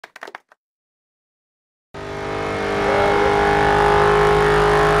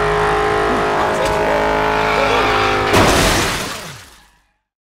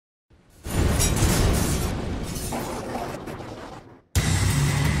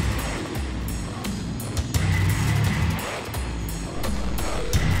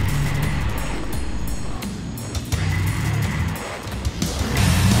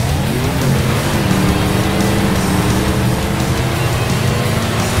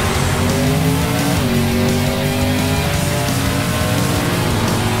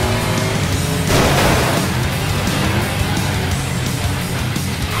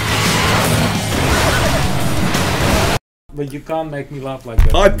but you can't make me laugh like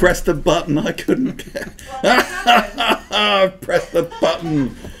that. I pressed the button. I couldn't get. I pressed the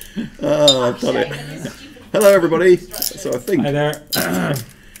button. Oh, I've done it. Hello, everybody. So I think. Hi there.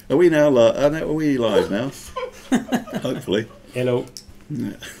 Are we now live? Are we live now? Hopefully. Hello.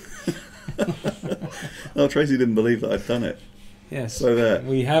 Yeah. Oh, Tracy didn't believe that I'd done it. Yes. So there.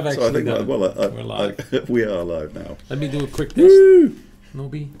 We have actually. So I think done we're live. We are live now. Let me do a quick test. Woo!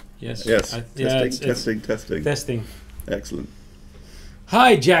 Nobi? Yes. Yes. Testing. Testing. Excellent.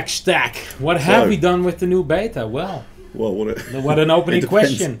 Hi, Jack Stack. What have we done with the new beta? Well, what an opening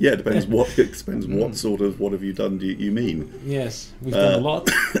question. Yeah, it depends what sort of what have you done do you mean? Yes, we've done a lot.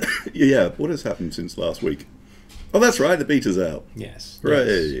 Yeah, what has happened since last week? Oh, that's right, the beta's out. Yes.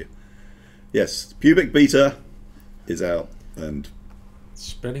 Hooray. Yes, Pubic Beta is out and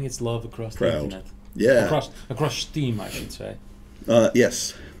spreading its love across the internet. Yeah. Across Steam, I should say.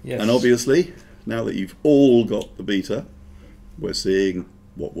 Yes. And obviously, now that you've all got the beta, we're seeing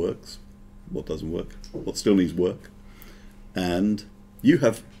what works, what doesn't work, what still needs work. And you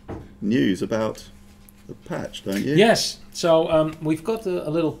have news about the patch, don't you? Yes. So we've got a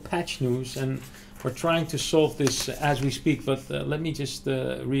little patch news, and we're trying to solve this as we speak. But let me just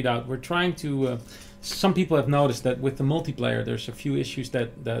read out. We're trying to. Some people have noticed that with the multiplayer, there's a few issues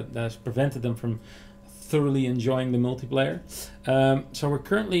that has prevented them from thoroughly enjoying the multiplayer. So we're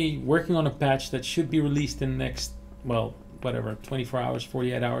currently working on a patch that should be released in the next, well, whatever, 24 hours,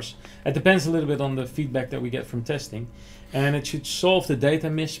 48 hours. It depends a little bit on the feedback that we get from testing. And it should solve the data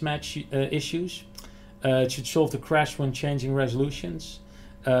mismatch issues. It should solve the crash when changing resolutions,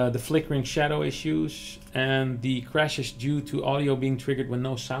 the flickering shadow issues, and the crashes due to audio being triggered when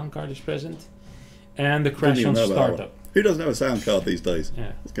no sound card is present, and the crash on startup. Who doesn't have a sound card these days?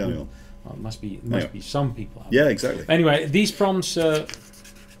 Yeah. What's going on? Well, it must be some people. Yeah, exactly. Anyway, these problems.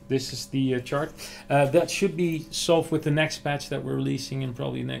 This is the chart. That should be solved with the next patch that we're releasing in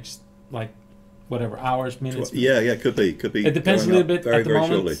probably next, like, whatever, hours, minutes. Yeah, could be. It depends a little bit. Very, at the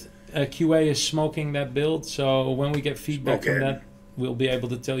moment, QA is smoking that build, so when we get feedback from that, we'll be able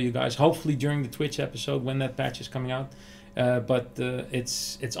to tell you guys. Hopefully during the Twitch episode when that patch is coming out. But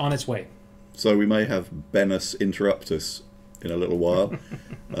it's on its way. So we may have Benus interrupt us in a little while,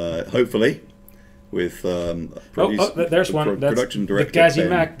 hopefully. With there's one. That's production director. The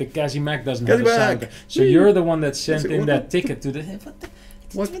Kazimac. The Kazimac doesn't have a sound. So you're the one that sent in that ticket to the.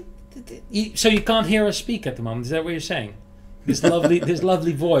 What? So you can't hear us speak at the moment. Is that what you're saying? This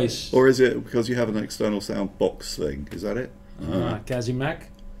lovely voice. Or is it because you have an external sound box thing? Is that it? Kazimac.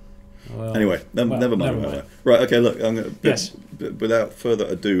 Well, anyway, never mind about that. Right. Okay. Look, I'm gonna. Without further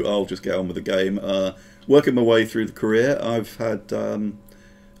ado, I'll just get on with the game. Working my way through the career, I've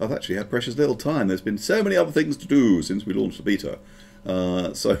actually had precious little time. There's been so many other things to do since we launched the beta.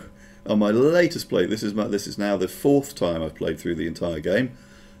 So on my latest play, this is now the 4th time I've played through the entire game.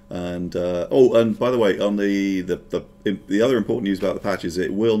 And and by the way, on the other important news about the patch is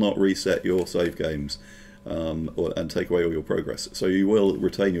it will not reset your save games and take away all your progress. So you will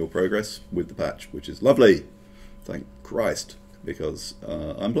retain your progress with the patch, which is lovely. Thank Christ, because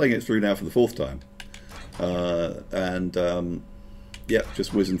I'm playing it through now for the 4th time. Yeah,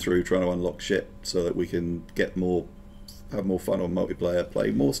 just whizzing through trying to unlock shit so that we can have more fun on multiplayer,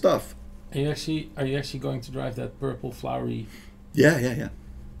 play more stuff. Are you actually going to drive that purple flowery? Yeah.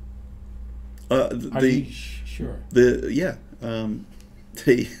 Are you sure? The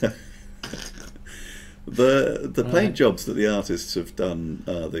paint jobs that the artists have done,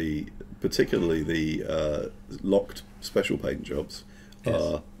 particularly the locked special paint jobs,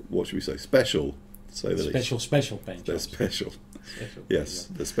 are, what should we say, special. Special paint jobs. They're special. Yes,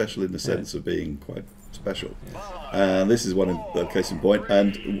 they're special in the sense of being quite special. And this is one case in point.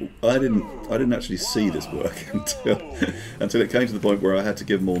 And I didn't actually see this work until it came to the point where I had to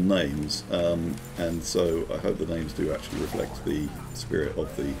give them all names. And so I hope the names do actually reflect the spirit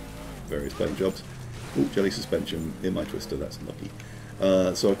of the various paint jobs. Oh, jelly suspension in my twister. That's lucky.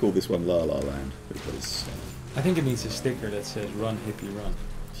 So I called this one La La Land because I think it needs a sticker that says "Run Hippie Run."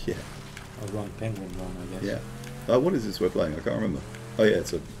 Yeah. Or Run Penguin Run, I guess. Yeah. What is this we're playing? I can't remember. Oh yeah,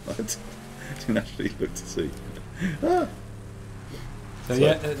 I didn't actually look to see. So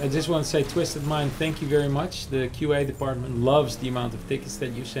yeah, I just want to say, Twisted Mind, thank you very much. The QA department loves the amount of tickets that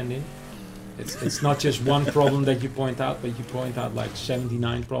you send in. It's not just one problem that you point out, but you point out like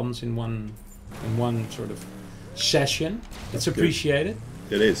 79 problems in one sort of session. It's appreciated.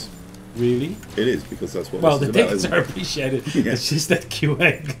 It is. Really? It is, because that's what. Well, the tickets are appreciated. Yeah. It's just that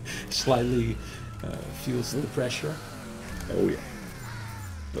QA slightly feels the pressure. Oh yeah.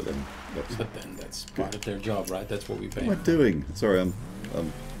 But then that's part of their job, right? That's what we pay. What am I doing? Sorry, I'm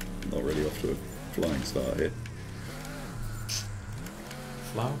not really off to a flying start here.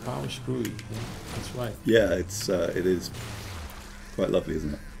 Flower power screwy. Yeah, that's right. Yeah, it is quite lovely,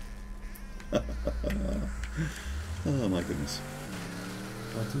 isn't it? Oh my goodness.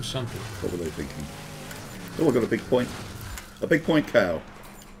 I'll do something. What were they thinking? Oh, I got a big point. A big point cow.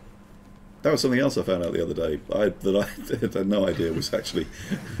 That was something else I found out the other day that I had no idea was actually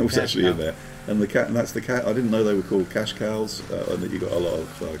in there. And that's the cat. I didn't know they were called cash cows, and that you got a lot of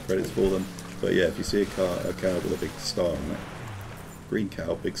credits for them. But yeah, if you see a cow with a big star on it, green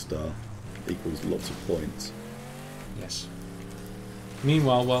cow, big star, equals lots of points. Yes.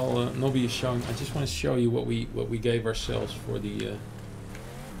 Meanwhile, while Nobby is showing, I just want to show you what we gave ourselves for the. There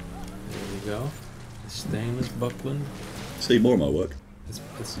we go. The stainless Buckland. See more of my work.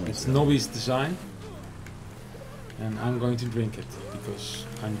 It's Nobby's design, and I'm going to drink it because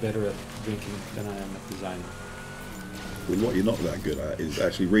I'm better at drinking than I am at designing. Well, what you're not that good at is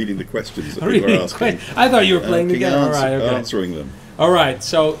actually reading the questions that people are asking. I thought you were playing the game. All right, okay. Answering them. All right,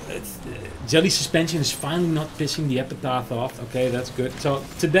 so Jelly Suspension is finally not pissing the epitaph off. Okay, that's good. So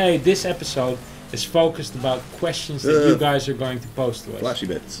today, this episode is focused about questions that you guys are going to post to us. Flashy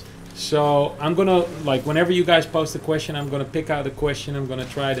bits. So I'm gonna, like, whenever you guys post a question, I'm gonna pick out a question. I'm gonna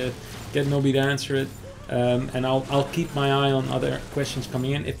try to get Nobby to answer it, and I'll keep my eye on other questions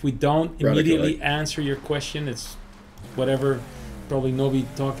coming in. If we don't immediately answer your question, it's whatever, probably Nobby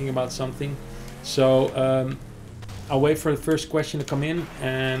talking about something. So I'll wait for the first question to come in,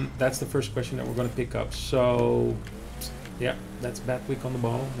 and that's the first question that we're gonna pick up. So yeah, that's Batwick on the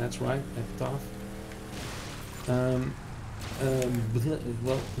ball. That's right, epitaph.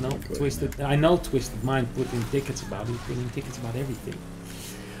 Well, no, Twisted. I know Twisted Mind put in tickets about it. Put in tickets about everything.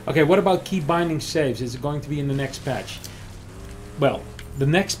 Okay, what about key binding saves? Is it going to be in the next patch? Well, the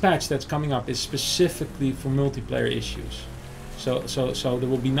next patch that's coming up is specifically for multiplayer issues. So there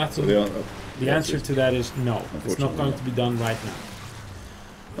will be nothing. So the answer to that is no. It's not going to be done right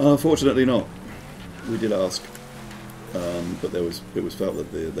now. Unfortunately, not. We did ask. But it was felt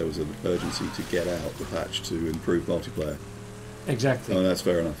that there was an urgency to get out the patch to improve multiplayer. Exactly. Oh, that's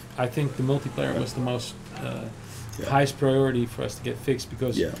fair enough. I think the multiplayer was the most highest priority for us to get fixed,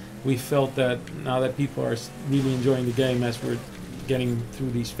 because we felt that now that people are really enjoying the game as we're getting through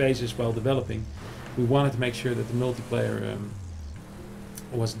these phases while developing, we wanted to make sure that the multiplayer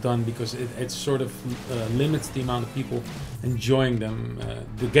was done, because it sort of limits the amount of people enjoying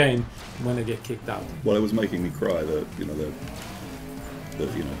the game when they get kicked out. Well, it was making me cry that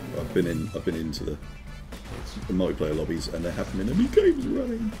I've been into the multiplayer lobbies and there haven't been any games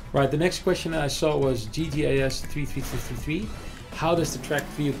running. Right. The next question I saw was GGAS 33333. How does the tracked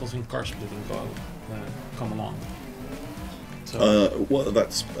vehicles and car splitting come along? So well,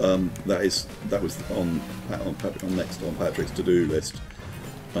 that was on Patrick's to-do list.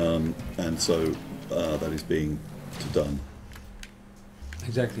 And so that is being done.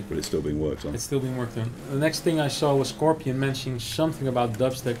 Exactly. But it's still being worked on. It's still being worked on. The next thing I saw was Scorpion mentioning something about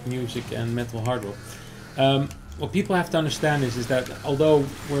dubstep music and metal hard rock. What people have to understand is that although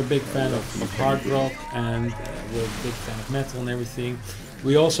we're a big fan of hard rock and we're a big fan of metal and everything,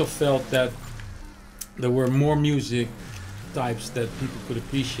 we also felt that there were more music types that people could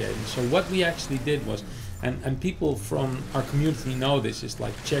appreciate. And so what we actually did was, and people from our community know this, is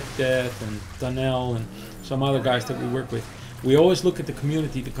like Check Death and Tanel and some other guys that we work with. We always look at the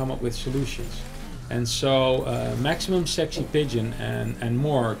community to come up with solutions. And so Maximum Sexy Pigeon and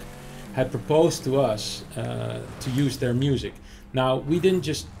Morg had proposed to us to use their music. Now, we didn't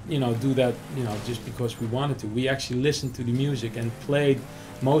just do that just because we wanted to. We actually listened to the music and played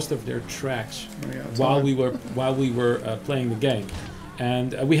most of their tracks while we were playing the game.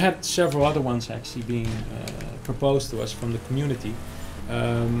 And we had several other ones actually being proposed to us from the community.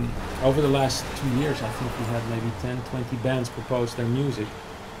 Over the last 2 years, I think we had maybe 10, 20 bands propose their music.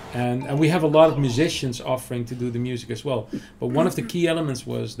 And we have a lot of musicians offering to do the music as well. But one of the key elements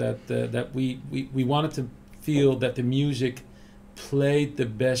was that we wanted to feel that the music played the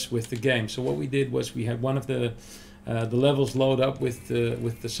best with the game. So what we did was we had one of the levels load up with the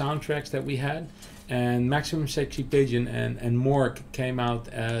soundtracks that we had, and Maximum Sexy Pigeon and Mork came out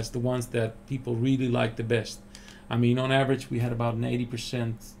as the ones that people really liked the best. I mean, on average, we had about an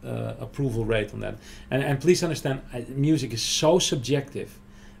 80% approval rate on that. And please understand, music is so subjective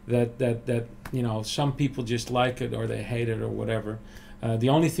that some people just like it or they hate it or whatever. The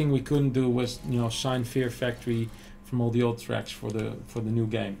only thing we couldn't do was sign Fear Factory from all the old tracks for the new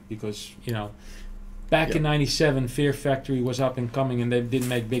game, because back in '97 Fear Factory was up and coming and they didn't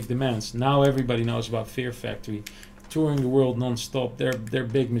make big demands. Now everybody knows about Fear Factory, touring the world non-stop. They're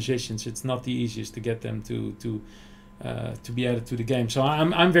big musicians. It's not the easiest to get them to be added to the game. So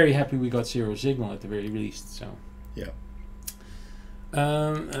I'm very happy we got Zero Signal at the very least. So yeah.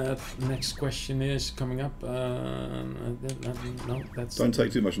 Next question is coming up. No, that's. Don't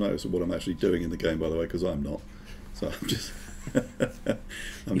take too much notice of what I'm actually doing in the game, by the way, because I'm not. So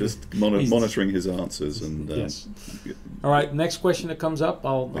I'm just, monitoring his answers and. Yes. All right. Next question that comes up,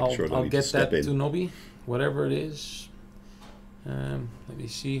 I'll get that to Nobby, whatever it is. Let me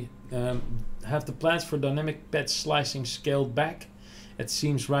see. Have the plans for dynamic patch slicing scaled back? It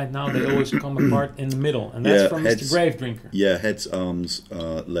seems right now they always come apart in the middle, and that's from Mr. Gravedrinker. Yeah, heads, arms,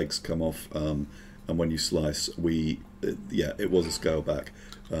 legs come off, and when you slice, it was a scale back.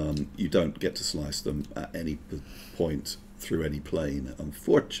 You don't get to slice them at any point through any plane,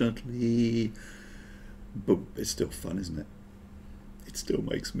 unfortunately, but it's still fun, isn't it? It still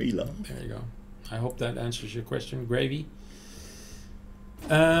makes me laugh. There you go. I hope that answers your question, Gravy.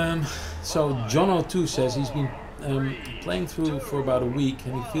 So John02 says he's been playing through for about a week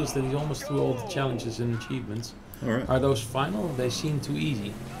and he feels that he's almost through all the challenges and achievements. All right. Are those final? They seem too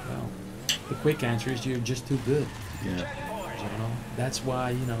easy. Well, the quick answer is you're just too good. Yeah. That's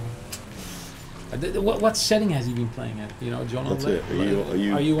why, what setting has he been playing at? John. That's it.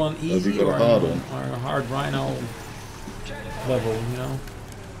 Are you on easy or a hard Rhino level?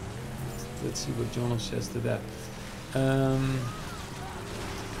 Let's see what Jono says to that.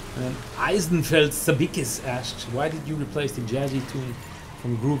 Eisenfeld Sabikis asks, why did you replace the jazzy tune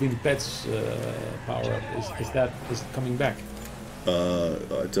from Grooving Pets power up? Is it coming back?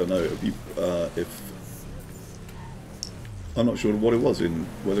 I don't know. If I'm not sure what it was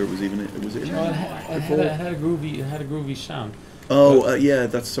whether it was even it was it. It had a groovy sound. Oh yeah,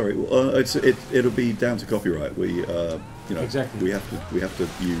 that's sorry. It'll be down to copyright. Exactly. We have to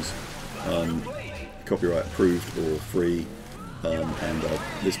use copyright approved or free. And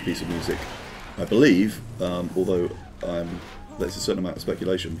this piece of music, I believe, although there's a certain amount of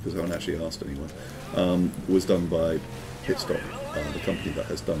speculation because I haven't actually asked anyone, was done by Pitstop, the company that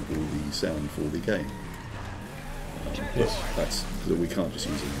has done all the sound for the game. But we can't just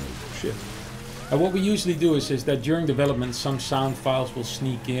use any shit. What we usually do is that during development some sound files will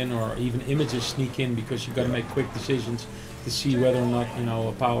sneak in or even images sneak in because you've got to make quick decisions to see whether or not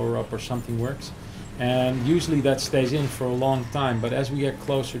a power up or something works. And usually that stays in for a long time, but as we get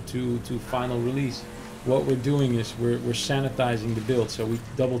closer to final release, what we're doing is we're sanitizing the build, so we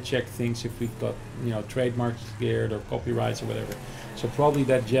double check things if we've got trademarks scared or copyrights or whatever. So probably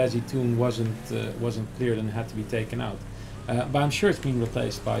that jazzy tune wasn't cleared and had to be taken out. But I'm sure it's been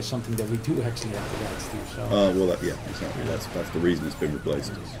replaced by something that we do actually have the rights to. So. Exactly. That's the reason it's been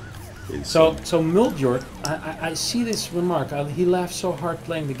replaced. So Mildjord, I see this remark. He laughed so hard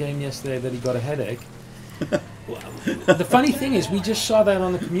playing the game yesterday that he got a headache. The funny thing is, we just saw that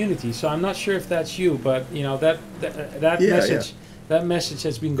on the community, so I'm not sure if that's you, but that message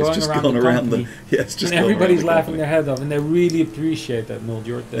has been going around the company, and everybody's laughing their head off, and they really appreciate that,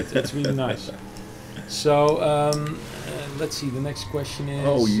 Mildjord. That's really nice. So let's see. The next question is.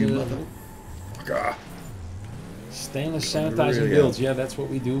 Oh, you motherfucker. Stainless sanitizing builds, yeah, that's what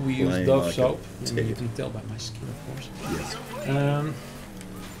we do. We use Dove soap. You can tell by my skin, of course. Yes.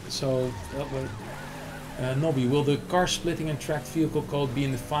 Nobby, will the car splitting and tracked vehicle code be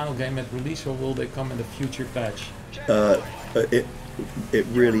in the final game at release, or will they come in the future patch? It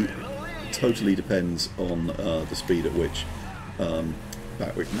really totally depends on the speed at which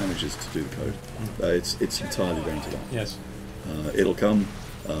Batwick manages to do the code. It's entirely down to that. Yes. It'll come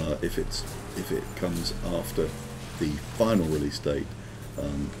if it comes after the final release date,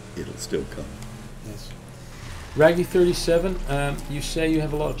 it'll still come. Yes. Raggy37, you say you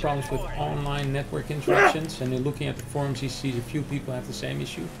have a lot of problems with online network interruptions, and you're looking at the forums, you see a few people have the same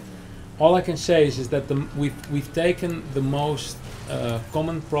issue. All I can say is that we've taken the most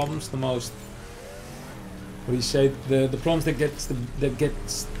common problems, the most the problems that get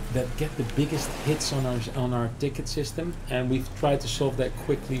the biggest hits on our ticket system, and we've tried to solve that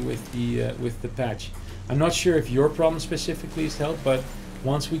quickly with the patch. I'm not sure if your problem specifically is helped, but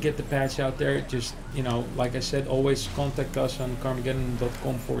once we get the patch out there, just like I said, always contact us on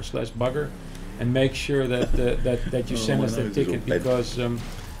carmageddon.com/bugger and make sure that you send us that ticket, because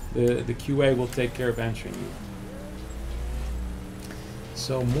the QA will take care of answering you.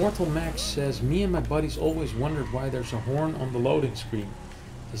 So Mortal Max says, me and my buddies always wondered why there's a horn on the loading screen.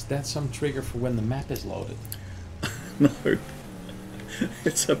 Is that some trigger for when the map is loaded? No.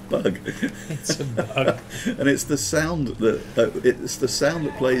 It's a bug. It's a bug. And it's the sound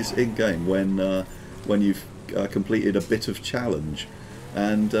that plays in game when you've completed a bit of challenge,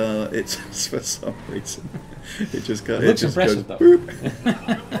 and it's for some reason it just goes. It looks impressive though.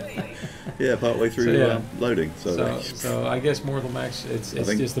 Yeah, partway through loading. So I guess Mortal Max, it's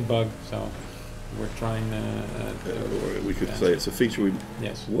just a bug. So we're trying. Or we could say it's a feature.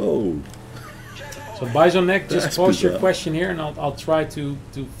 Yes. Whoa. So Bisonek, just That's post your bizarre. question here, and I'll try to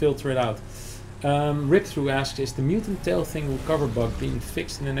filter it out. Ripthrough asks, is the mutant tail thing recover bug being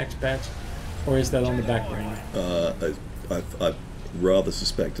fixed in the next patch, or is that on the back burner? I rather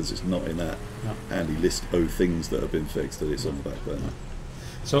suspect, as it's not in that No. handy list of things that have been fixed, that it's on the back burner.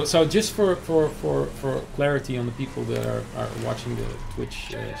 So just for clarity on the people that are watching the Twitch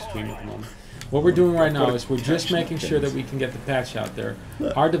stream at the moment, what we're doing right now is we're just making sure that we can get the patch out there.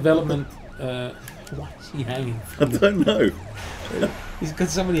 Our development. Why is he hanging? I don't know. He's got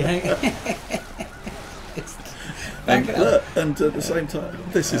somebody hanging. And at the same time,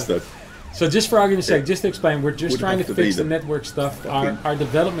 this is the. So just for argument's sake, just to explain, we're just Would trying have to to be fix the the network stuff. fucking- Our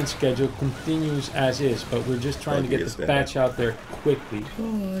development schedule continues as is, but we're just trying to get the patch out there quickly.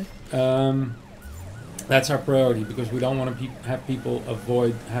 That's our priority, because we don't want to have people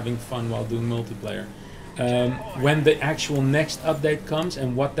avoid having fun while doing multiplayer. When the actual next update comes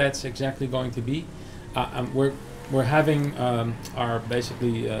and what that's exactly going to be, we're having our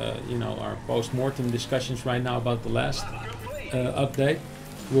basically our post-mortem discussions right now about the last update.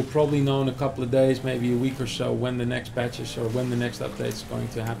 We'll probably know in a couple of days, maybe a week or so, when the next patches or when the next update is going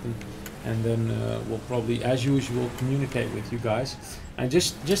to happen, and then we'll probably, as usual, communicate with you guys. And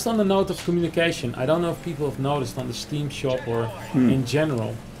just on the note of communication, I don't know if people have noticed on the Steam shop or in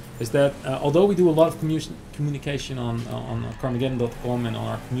general, is that although we do a lot of communication on Carmageddon.com and on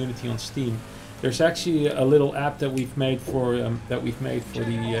our community on Steam, there's actually a little app that we've made for the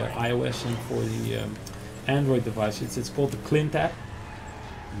iOS and for the Android devices. It's called the Clint app.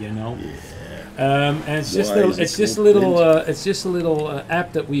 And it's just a little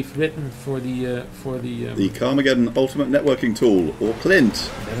app that we've written for the Carmageddon Ultimate Networking Tool, or Clint.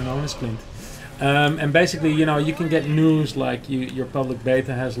 Better known as Clint. And basically, you can get news like your public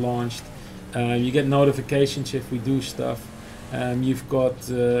beta has launched. You get notifications if we do stuff. You've got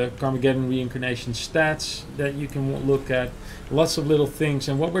Carmageddon Reincarnation stats that you can look at. Lots of little things.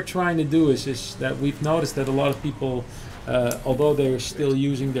 And what we're trying to do is that we've noticed that a lot of people, although they're still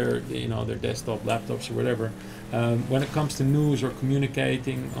using their desktop, laptops or whatever, when it comes to news or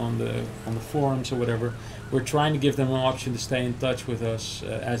communicating on the forums or whatever, we're trying to give them an option to stay in touch with us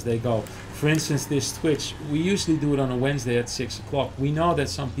as they go. For instance, this Twitch, we usually do it on a Wednesday at 6 o'clock. We know that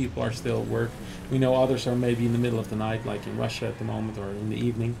some people are still at work. We know others are maybe in the middle of the night, like in Russia at the moment, or in the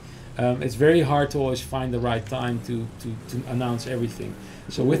evening. It's very hard to always find the right time to announce everything.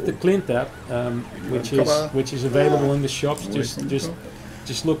 So with the Clint app, which is available in the shops,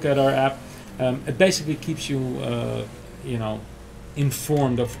 just look at our app. It basically keeps you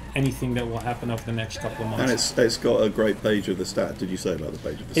informed of anything that will happen over the next couple of months. And it's got a great page of the stats. Did you say about the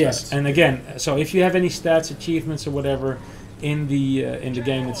page of the stats? Yes, and again, so if you have any stats, achievements, or whatever in the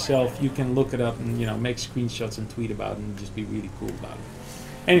game itself, you can look it up and make screenshots and tweet about it and just be really cool about it.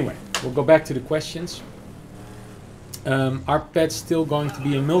 Anyway, we'll go back to the questions. Are pets still going to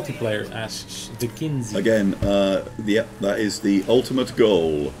be a multiplayer? Asks the Kinsey. Again, that is the ultimate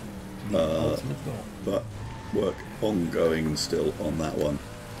goal. Ultimate goal. But work ongoing still on that one.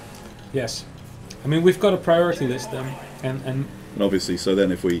 Yes, I mean we've got a priority list, and obviously, so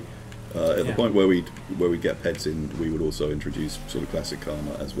then if we at the point where we get pets in, we would also introduce sort of classic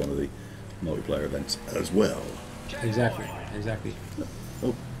Karma as one of the multiplayer events as well. Exactly.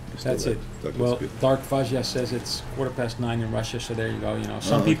 Oh, that's it. Well, Dark Vajja says it's 9:15 in Russia, so there you go.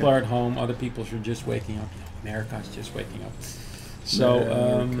 Some people are at home, other people are just waking up. America's just waking up.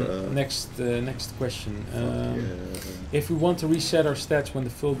 So next question. If we want to reset our stats when the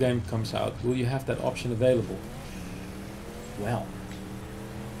full game comes out, will you have that option available? Well,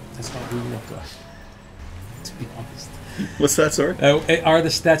 that's not really up to us, to be honest. What's that, sorry? Are the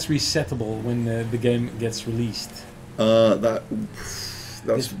stats resettable when the game gets released?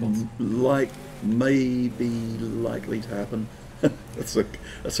 That's maybe likely to happen.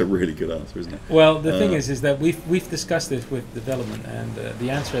 That's a really good answer, isn't it? Well, the thing is that we've discussed this with development, and the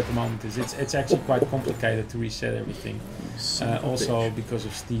answer at the moment is it's actually quite complicated to reset everything. Also because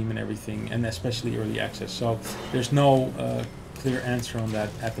of Steam and everything, and especially early access. So there's no clear answer on that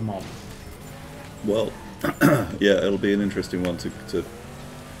at the moment. Well, yeah, it'll be an interesting one to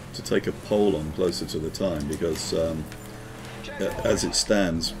take a poll on closer to the time, because as it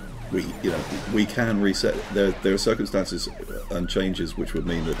stands, we can reset. There are circumstances and changes which would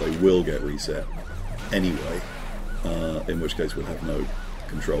mean that they will get reset anyway, in which case we'll have no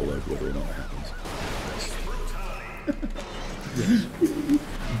control over whether or not it happens. Yes.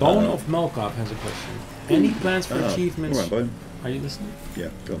 Bone of Malkov has a question. Any plans for achievements? All right, Bone. Are you listening? Yeah,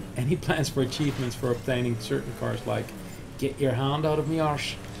 go on. Any plans for achievements for obtaining certain cars, like get your hand out of me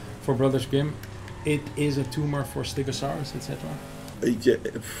arse for Brothers Grimm? it is a tumor for Stegosaurus, etc.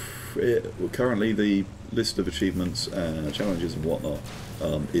 Currently, the list of achievements, challenges, and whatnot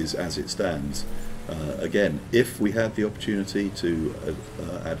is as it stands. Again, if we had the opportunity to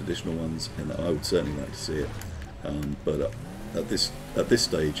add additional ones, and I would certainly like to see it. But at this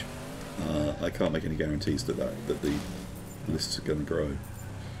stage, I can't make any guarantees that the lists are going to grow.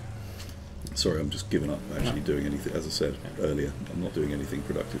 Sorry, I'm just giving up actually doing anything. As I said earlier, I'm not doing anything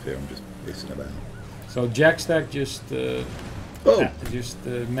productive here. I'm just pissing about. So Jackstack just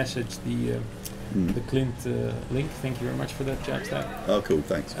messaged the Clint link. Thank you very much for that, Jackstack. Oh, cool.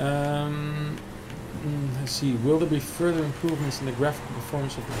 Thanks. Let's see. Will there be further improvements in the graphical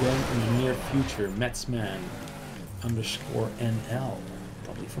performance of the game in the near future? Metsman_NL,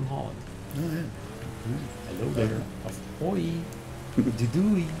 probably from Holland. Oh yeah. Hello there. Ahoy.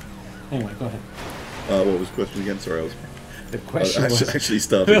 Doo-dooey. Anyway, go ahead. What was the question again? Sorry, the question was actually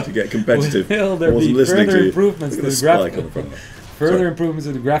starting to get competitive. Will there be further improvements to the graphical improvements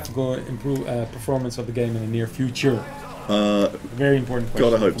of the graphical performance of the game in the near future? Very important question.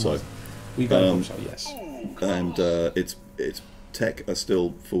 Gotta hope so. We gotta hope so. Yes. And it's tech are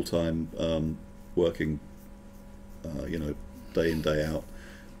still full time working, day in day out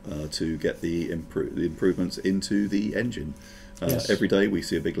to get the improvements into the engine. Yes. Every day we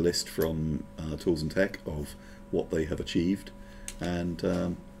see a big list from Tools and Tech of what they have achieved, and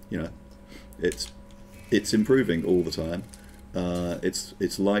it's improving all the time.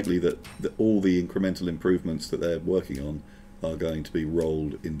 It's likely that all the incremental improvements that they're working on are going to be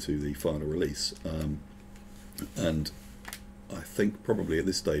rolled into the final release, and I think probably at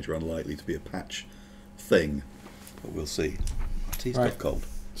this stage are unlikely to be a patch thing, but we'll see. My tea's got cold.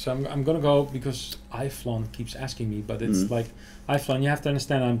 So I'm gonna go because Iflon keeps asking me, but it's like Iflon, you have to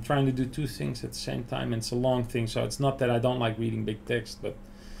understand I'm trying to do two things at the same time, and it's a long thing, so it's not that I don't like reading big text, but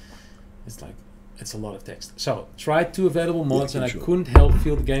it's like it's a lot of text. So tried 2 available mods, and I couldn't help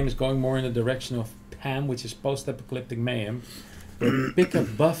feel the game is going more in the direction of PAM, which is post-apocalyptic mayhem. The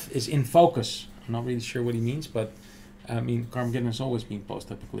pickup buff is in focus. I'm not really sure what he means, but I mean Carmageddon has always been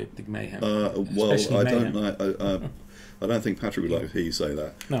post-apocalyptic mayhem. Well, I don't think Patrick would like to hear you say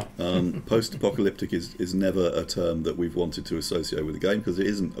that. No. Post-apocalyptic is never a term that we've wanted to associate with the game, because it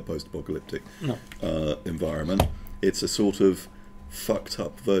isn't a post-apocalyptic environment. It's a sort of fucked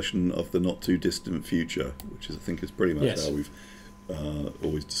up version of the not too distant future, which I think is pretty much how we've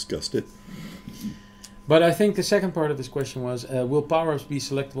always discussed it. But I think the second part of this question was, will power-ups be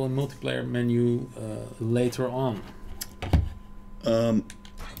selectable in multiplayer menu later on?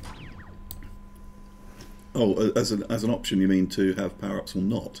 As an option, you mean to have power-ups or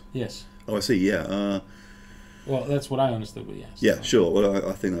not? Yes. Oh, I see, yeah. Well, that's what I understood what he asked. Yeah, sure. Well,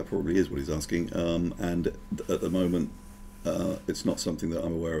 I think that probably is what he's asking. And at the moment, it's not something that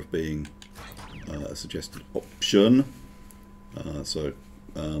I'm aware of being a suggested option.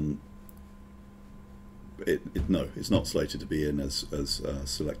 No, it's not slated to be in as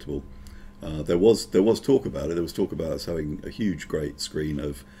selectable. There was talk about it. There was talk about us having a huge, great screen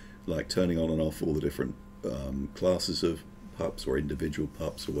of like turning on and off all the different classes of pups or individual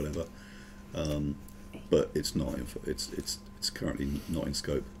pups or whatever. But it's not. It's currently not in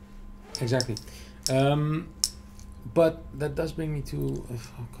scope. Exactly. But that does bring me to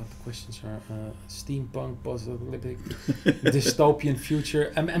oh god, the questions are steampunk, post-apocalyptic, dystopian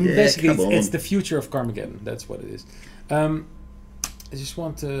future. Basically, it's the future of Carmageddon. That's what it is. I just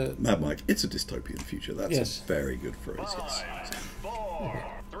want to. Mad Mike, it's a dystopian future. That's a very good phrase. Yes.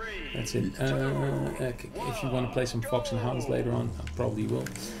 That's it. If you want to play some Fox and Hounds later on, I probably will.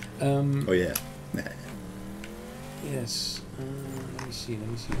 Oh yeah. Yes. Let me see.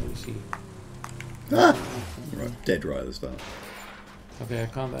 Right, dead right at the start. Okay, I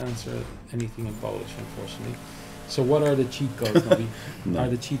can't answer anything in Polish, unfortunately. So what are the cheat codes, Nobby? Are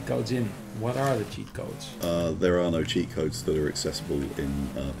the cheat codes in? What are the cheat codes? There are no cheat codes that are accessible in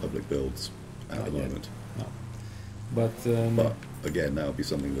public builds at the moment. No. But again, that will be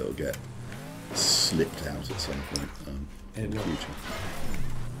something that will get slipped out at some point in the future.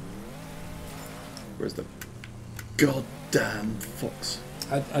 Where's the goddamn fox?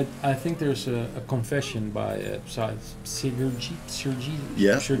 I think there's a confession by Sergey.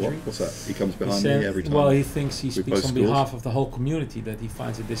 Yeah, what's that? He comes behind me every time. Well, he thinks he speaks on behalf of the whole community, that he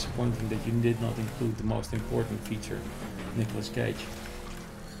finds it disappointing that you did not include the most important feature, Nicolas Cage.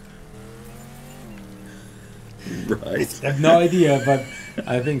 Right. I have no idea, but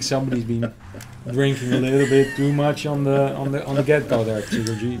I think somebody's been drinking a little bit too much on the get-go there.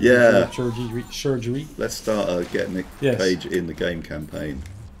 Surgery. Let's start getting Nick Cage in the game campaign.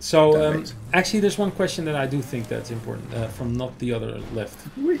 So actually, there's one question that I do think that's important from not the other left.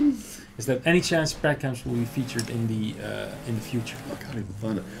 Is there any chance prac cams will be featured in the future? I can't even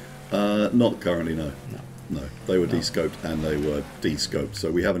find it. Not currently, no. No, they were descoped and they were descoped, so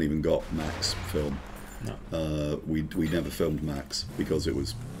we haven't even got max film. No. We never filmed max because it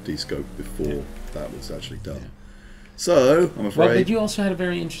was descoped before that was actually done. Yeah. So I'm afraid. Well, but you also had a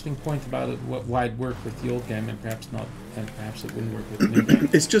very interesting point about it, why it worked with the old game and perhaps not, and perhaps it wouldn't work with the new game.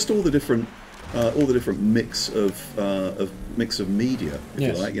 It's just all the different mix of media, if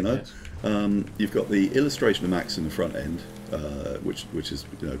you like. You know, yes. You've got the illustration of Max in the front end, which is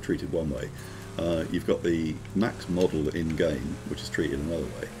treated one way. You've got the Max model in game, which is treated another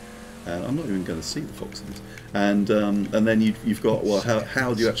way. And I'm not even going to see the foxes. And then you've got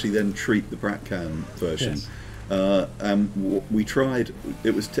how do you actually then treat the Bratcam version? Yes. We tried.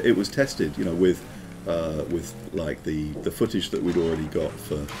 It was tested, with like the footage that we'd already got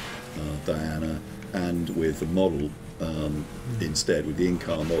for Diana, and with the model instead with the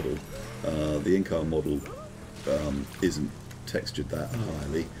in-car model. The in-car model isn't textured that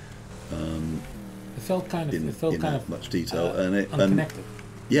highly. It felt kind of much detail, and it unconnected.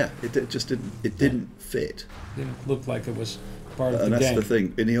 Yeah, it just didn't. It didn't fit. Didn't look like it was part of the game. And that's the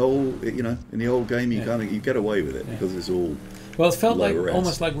thing. In the old game, you get away with it because it's all. Well, it felt like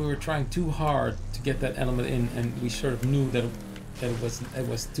almost like we were trying too hard to get that element in, and we sort of knew that it was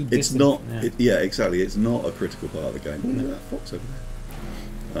too distant. It's not. Exactly. It's not a critical part of the game. Look at that fox over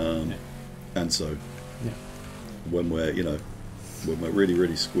there. And so, when we're really,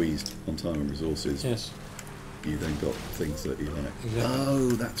 really squeezed on time and resources, yes. You then got things that you like. Exactly.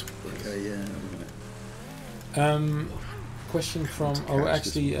 Oh, that's okay. Yeah. Right. Question from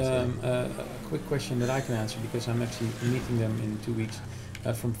a quick question that I can answer because I'm actually meeting them in 2 weeks.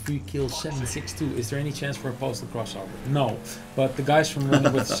 From FreeKill762, is there any chance for a postal crossover? No, but the guys from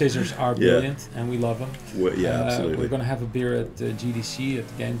Running with Scissors are brilliant, and we love them. Absolutely. We're going to have a beer at GDC, at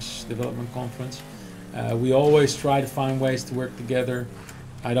the Games Development Conference. We always try to find ways to work together.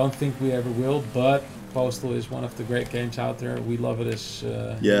 I don't think we ever will, but Postal is one of the great games out there. We love it as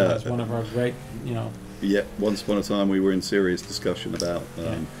as one of our great, Yeah, once upon a time we were in serious discussion about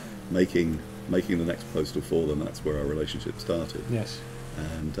making the next Postal for them. That's where our relationship started. Yes.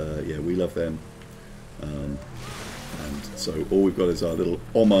 And we love them. And so all we've got is our little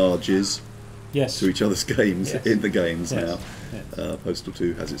homages to each other's games in the games now. Yes. Postal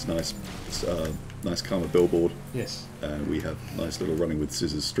 2 has its nice Karma billboard. Yes. And we have nice little Running with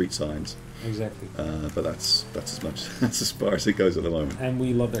Scissors street signs. Exactly. But that's as far as it goes at the moment. And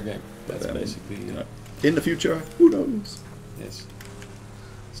we love their game. That's basically. In the future, who knows? Yes.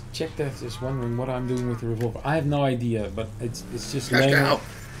 Check that is wondering what I'm doing with the revolver. I have no idea, but it's just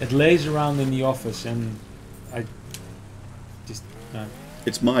it lays around in the office, and I just.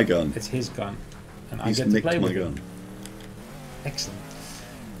 It's my gun. It's his gun, and He's I get to play with my him. gun. Excellent.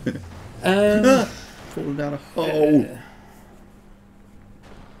 Falling down a hole.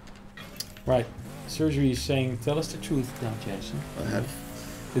 Right. Surgery is saying, tell us the truth now, Jason. I have.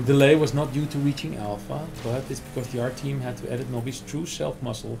 The delay was not due to reaching alpha, but it's because the art team had to edit Nobby's true self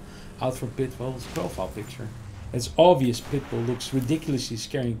muscle out from Pitbull's profile picture. It's obvious Pitbull looks ridiculously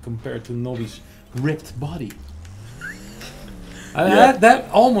scary compared to Nobby's ripped body. That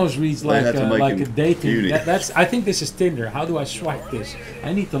almost reads like a dating. That's. I think this is Tinder. How do I swipe this?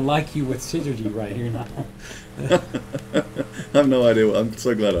 I need to like you with Synergy right here now. I have no idea. I'm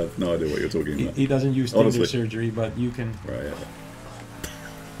so glad I have no idea what you're talking about. He doesn't use Tinder surgery, but you can. Right. Yeah.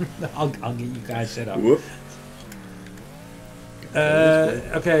 I'll get you guys set up. Whoop.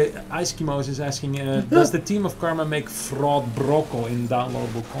 Okay, Eskimos is asking, does the team of Karma make fraud broco in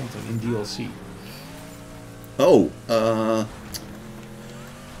downloadable content in DLC? Oh,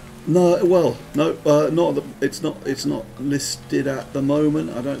 no. Not. It's not listed at the moment.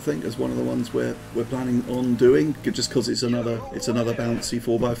 I don't think as one of the ones we're planning on doing, just because it's another bouncy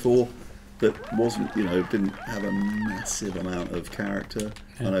 4x4 that wasn't, didn't have a massive amount of character.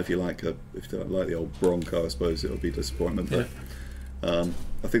 Yeah. I know if you like the old Bronco, I suppose it'll be a disappointment. But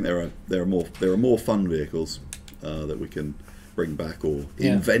I think there are more fun vehicles that we can bring back or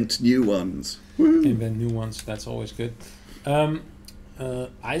invent new ones. Woo. Invent new ones. That's always good.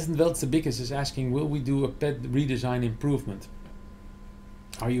 Eisenveld the biggest is asking, will we do a pet redesign improvement?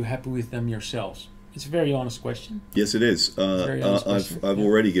 Are you happy with them yourselves? It's a very honest question. Yes, it is. I've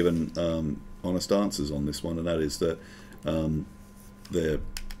already given honest answers on this one, and that is that the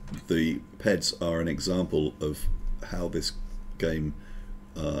PEDs are an example of how this game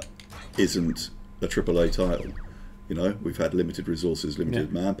isn't a AAA title. We've had limited resources,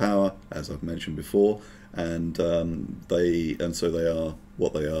 limited manpower, as I've mentioned before, and so they are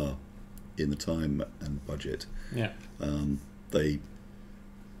what they are in the time and budget. Yeah.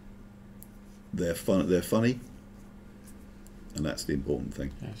 they're fun. They're funny, and that's the important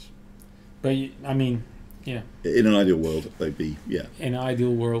thing. Yes, but I mean, yeah. In an ideal world, they'd be In an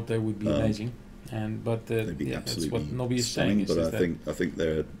ideal world, they would be amazing, but they'd be absolutely that's what Nobby is stunning. saying. But I think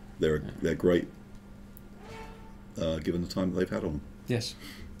they're great, given the time that they've had on them. Yes.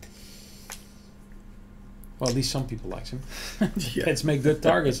 Well, at least some people like them. Yeah. Pets make good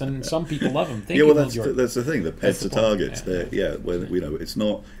targets, and some people love them. That's the thing. The pets are targets. It's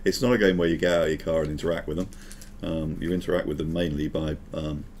not a game where you get out of your car and interact with them. You interact with them mainly by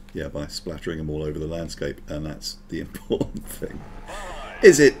by splattering them all over the landscape, and that's the important thing.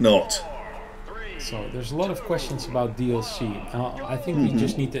 Is it not? So there's a lot of questions about DLC. I think we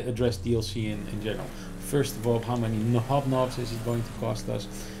just need to address DLC in general. First of all, how many hobnobs is it going to cost us?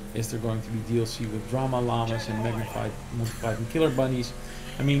 Is there going to be DLC with drama llamas and multiplied and killer bunnies?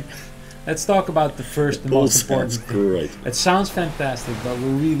 I mean, let's talk about the first and most important thing. Great. It sounds fantastic, but we're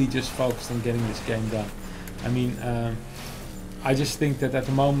really just focused on getting this game done. I mean, I just think that at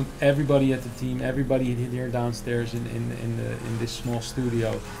the moment, everybody at the team, everybody here downstairs in this small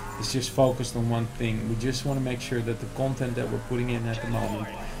studio is just focused on one thing. We just want to make sure that the content that we're putting in at the moment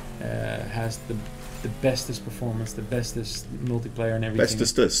has the bestest performance, the bestest multiplayer and everything.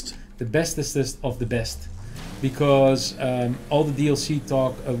 Bestest. The bestest of the best. Because all the DLC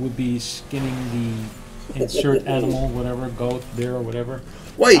talk would be skinning the insert animal, whatever, goat, bear or whatever.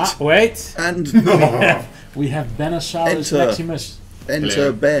 Wait! And we have Benosaurus Maximus. Enter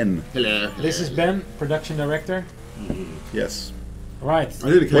Hello. Ben. Hello. This is Ben, production director. Yes. Right. What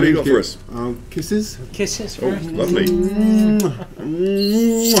do you got for us? Kisses. Kisses Oh, first. lovely.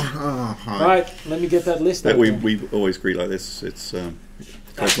 Right, let me get that list out. We always greet like this. It's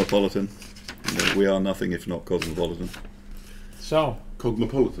cosmopolitan. We are nothing if not cosmopolitan. So.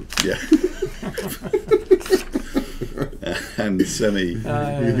 Cosmopolitan. Yeah. And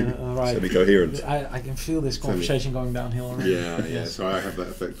semi-coherent. I can feel this conversation going downhill already. Yeah, yeah. So I have that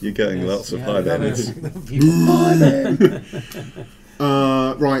effect. You're getting lots of high banners.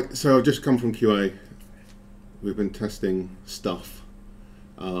 Right, so I've just come from QA. We've been testing stuff,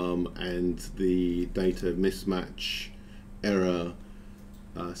 and the data mismatch error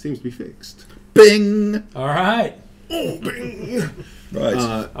seems to be fixed. Bing! All right. Oh, bing!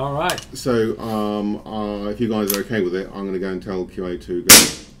 Right. All right. So, if you guys are okay with it, I'm going to go and tell QA to go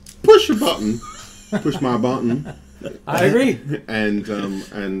push a button, push my button. I agree. And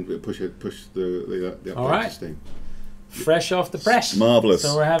push the All right. testing. Fresh off the press. Marvellous.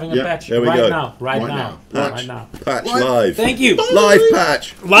 So we're having a patch there we right go. now. Right now. Patch. Right now. Patch What? live. Thank you. Live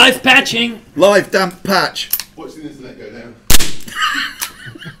patch. Live patching. Live damp patch. Watch the internet go down.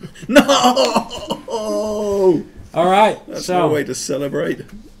 No! All right. That's so no way to celebrate.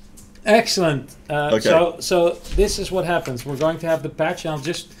 excellent. Okay. So this is what happens. We're going to have the patch. I'll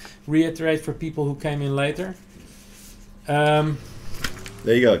just reiterate for people who came in later. There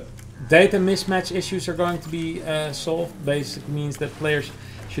you go. Data mismatch issues are going to be solved. Basically means that players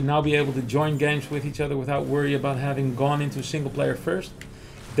should now be able to join games with each other without worry about having gone into a single player first.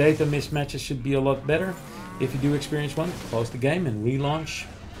 Data mismatches should be a lot better. If you do experience one, close the game and relaunch.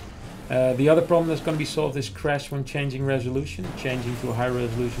 The other problem that's going to be solved is crash when changing resolution. Changing to a higher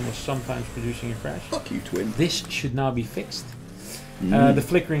resolution was sometimes producing a crash. Fuck you, twin. This should now be fixed. The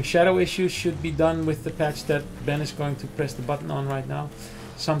flickering shadow issues should be done with the patch that Ben is going to press the button on right now.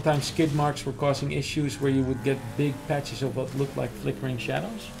 Sometimes skid marks were causing issues where you would get big patches of what looked like flickering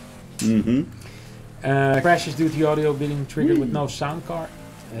shadows. Crashes due to audio being triggered with no sound card.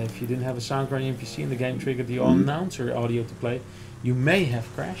 If you didn't have a sound card in your PC and the game triggered the announcer audio to play, you may have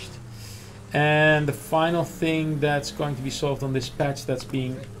crashed. And the final thing that's going to be solved on this patch that's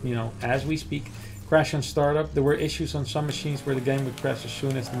being, as we speak, crash on startup. There were issues on some machines where the game would crash as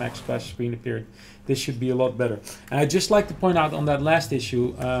soon as the max splash screen appeared. This should be a lot better. And I'd just like to point out on that last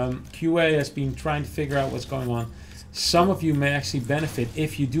issue, QA has been trying to figure out what's going on. Some of you may actually benefit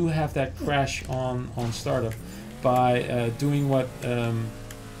if you do have that crash on startup by doing what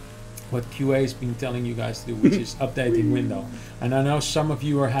QA has been telling you guys to do, which is updating window. And I know some of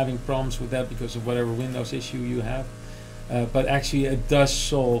you are having problems with that because of whatever Windows issue you have. But actually it does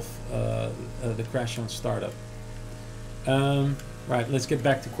solve the crash on startup. Right, let's get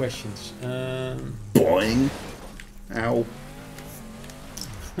back to questions. Boing. Ow.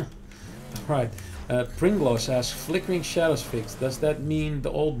 Right. Pringlos asks, flickering shadows fixed. Does that mean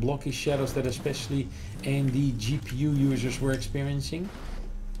the old blocky shadows that especially AMD GPU users were experiencing?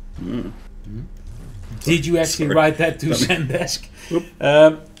 Did you actually write that to Zendesk?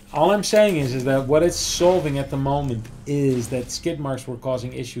 All I'm saying is that what it's solving at the moment is that skid marks were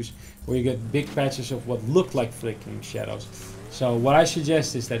causing issues where you get big patches of what look like flickering shadows. So what I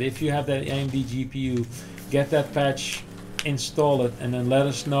suggest is that if you have that AMD GPU, get that patch, install it, and then let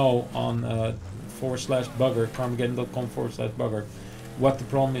us know on /bugger, carmageddon.com/bugger, what the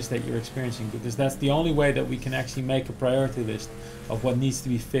problem is that you're experiencing, because that's the only way that we can actually make a priority list of what needs to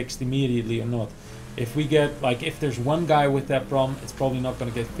be fixed immediately or not. If we get, like, if there's one guy with that problem, it's probably not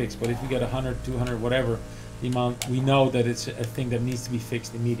going to get fixed, but if we get 100, 200, whatever the amount, we know that it's a thing that needs to be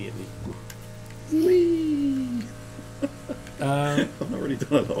fixed immediately. I've not really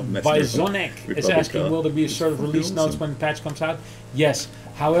done a lot of messing By around Zonic with is Bubble asking, Car. will there be a It's sort of fucking release notes awesome. when the patch comes out? Yes.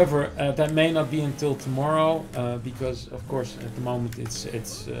 However, that may not be until tomorrow, because of course at the moment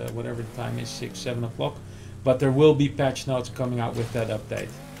it's whatever the time is, 6, 7 o'clock. But there will be patch notes coming out with that update.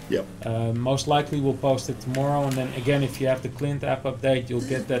 Yep. Most likely we'll post it tomorrow, and then again, if you have the Clint app update, you'll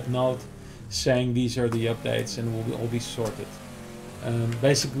get that note saying these are the updates, and will all be sorted.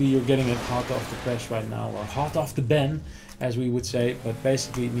 Basically, you're getting it hot off the press right now, or hot off the bin, as we would say. But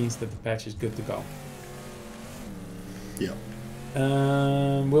basically, it means that the patch is good to go. Yep.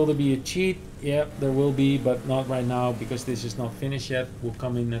 Will there be a cheat? Yeah, there will be, but not right now because this is not finished yet. Will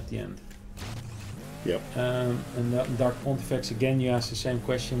come in at the end. Yep. And Dark Pontifex, again, you asked the same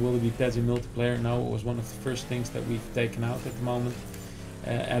question. Will there be pads in multiplayer? No, it was one of the first things that we've taken out at the moment.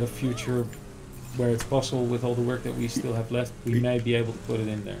 At a future where it's possible, with all the work that we still have left, we may be able to put it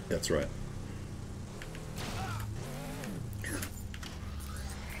in there. That's right.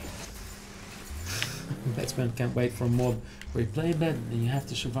 Batsman can't wait for a mod where you play bad and you have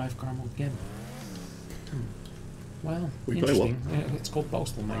to survive Carmageddon. Well, We play what? interesting. It's called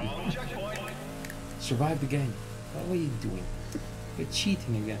Postal, maybe. Survive the game. What are you doing? You're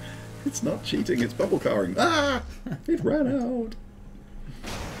cheating again. It's not cheating, it's bubble carring. Ah! It ran out.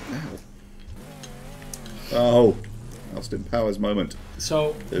 Ow. Oh. Austin Powers moment.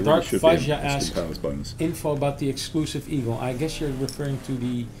 So, There really Dark should be an Vajja Austin asks, Powers bonus. info about the exclusive Eagle. I guess you're referring to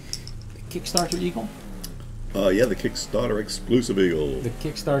the Kickstarter Eagle? Yeah, the Kickstarter exclusive Eagle. The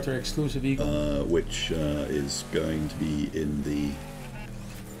Kickstarter exclusive Eagle? Which is going to be in the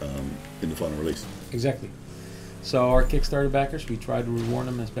final release. Exactly. So our Kickstarter backers, we try to reward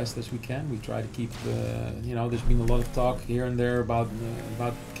them as best as we can. We try to keep, there's been a lot of talk here and there about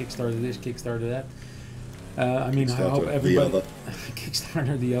Kickstarter this, Kickstarter that. I mean, I hope everybody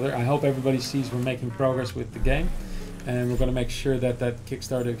Kickstarter the other. I hope everybody sees we're making progress with the game, and we're going to make sure that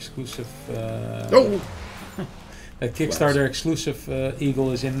Kickstarter exclusive, that Kickstarter exclusive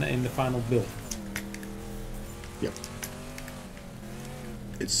Eagle is in the final build. Yep.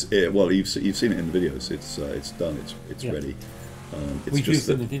 Well, you've seen it in the videos. It's done. It's ready. It's We've just used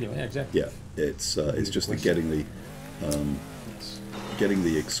it in the video. Yeah, exactly. Yeah, it's just the getting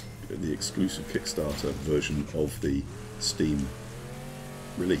the exclusive Kickstarter version of the Steam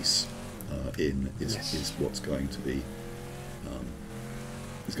release is what's going to be.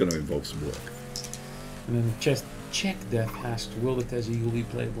 It's going to involve some work. And then just check that asked, will the Tez Eagle be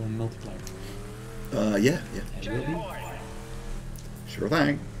playable in multiplayer? Yeah. It will be. Sure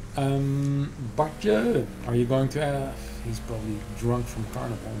thing. Bartje, are you going to? He's probably drunk from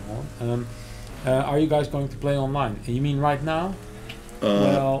Carnival. Are you guys going to play online? You mean right now?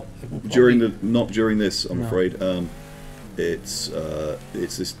 Well, not during this, I'm afraid. It's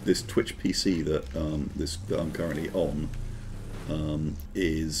this Twitch PC that I'm currently on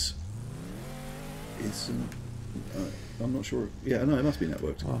is I'm not sure. Yeah, no, it must be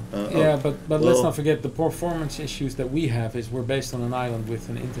networked. But let's not forget the performance issues that we have is we're based on an island with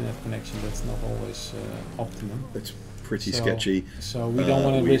an internet connection that's not always optimum. It's pretty sketchy. So we don't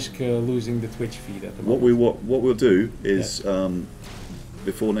want to risk losing the Twitch feed at the moment. What we'll do is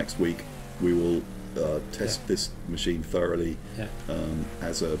before next week we will test this machine thoroughly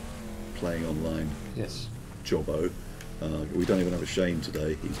as a playing online jobbo. We don't even have a Shane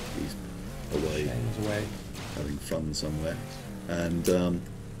today. He's away. Shane's away. Having fun somewhere, and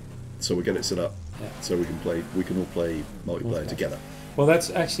so we get it set up so we can all play multiplayer together. Well, that's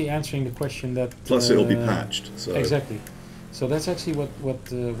actually answering the question that. Plus, it'll be patched. So exactly. So that's actually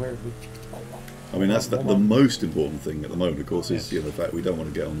where. I mean, that's the most important thing at the moment. Of course, is the fact we don't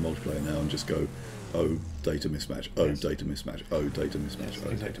want to get on multiplayer now and just go, oh, data mismatch, data mismatch, data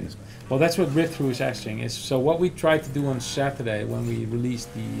mismatch, data mismatch. Well, that's what Rithru is asking. Is so what we tried to do on Saturday when we released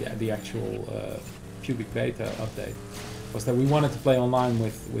the actual Pubic Beta update was that we wanted to play online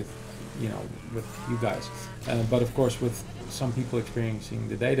with you guys, but of course with some people experiencing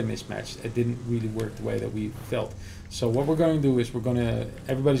the data mismatch, it didn't really work the way that we felt. So what we're going to do is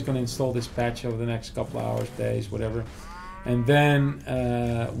everybody's going to install this patch over the next couple of hours, days, whatever, and then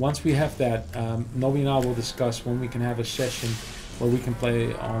once we have that, Nobby and I will discuss when we can have a session where we can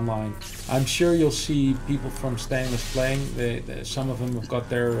play online. I'm sure you'll see people from Stainless playing. Some of them have got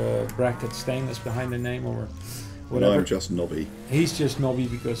their bracket Stainless behind their name or whatever. I'm just Nobby. He's just Nobby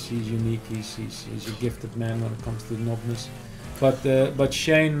because he's unique. He's a gifted man when it comes to nobness. But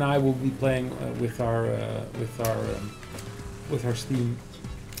Shane and I will be playing with our Steam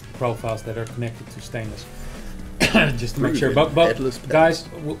profiles that are connected to Stainless, just to make sure. But guys,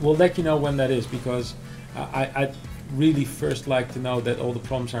 we'll let you know when that is, because I'd really first like to know that all the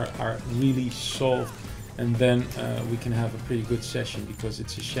problems are really solved, and then we can have a pretty good session, because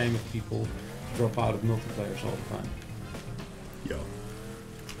it's a shame if people drop out of multiplayers all the time. Yeah.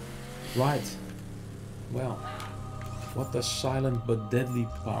 Right. Well, what does silent but deadly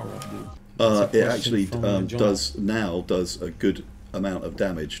power-up do? It actually does a good amount of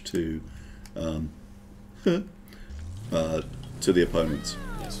damage to the opponents.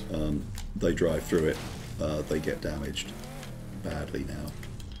 Yes. They drive through it. They get damaged badly now,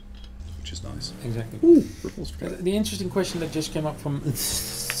 which is nice. Exactly. Ooh, the interesting question that just came up from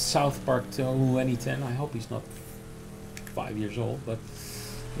South Park to Any10. I hope he's not 5 years old, but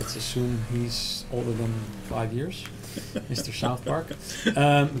let's assume he's older than 5 years. Mr. South Park,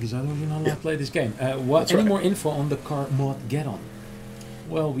 because I know you're not allowed to play this game. Any more info on the Carmageddon?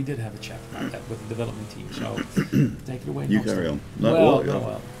 Well, we did have a chat about that with the development team, so take it away. You carry on.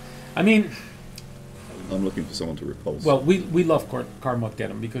 Well, I mean, I'm looking for someone to repulse. Well, we love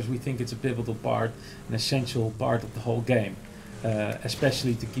Carmageddon because we think it's a pivotal part, an essential part of the whole game,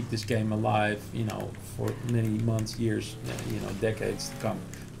 especially to keep this game alive, for many months, years, decades to come,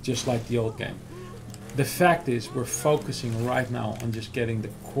 just like the old game. The fact is, we're focusing right now on just getting the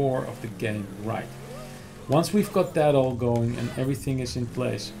core of the game right. Once we've got that all going and everything is in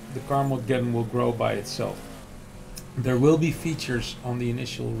place, the Carmageddon will grow by itself. There will be features on the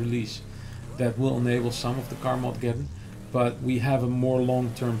initial release that will enable some of the Carmageddon, but we have a more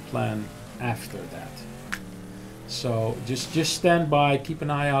long-term plan after that. So just stand by, keep an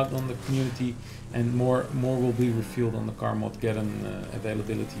eye out on the community, and more will be revealed on the Carmageddon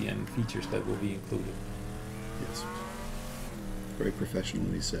availability and features that will be included. Yes. Very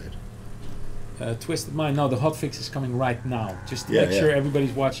professionally said. Twisted Mind. No, the hotfix is coming right now. Just to make sure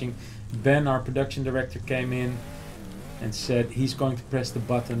everybody's watching. Ben, our production director, came in and said he's going to press the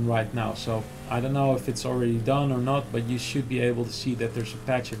button right now. So I don't know if it's already done or not, but you should be able to see that there's a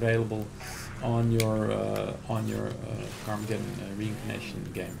patch available on your Carmageddon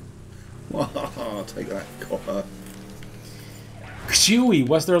Reincarnation game. Take that, copper. Chewy,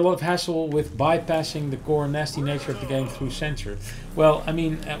 was there a lot of hassle with bypassing the core nasty nature of the game through censure? Well, I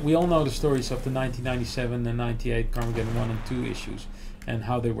mean, we all know the stories of the 1997 and 98 Carmageddon 1 and 2 issues and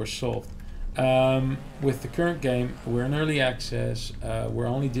how they were solved. With the current game, we're in early access, we're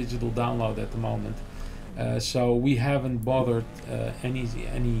only digital download at the moment, so we haven't bothered any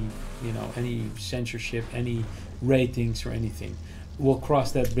censorship, any ratings or anything. We'll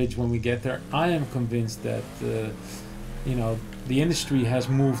cross that bridge when we get there. I am convinced that the industry has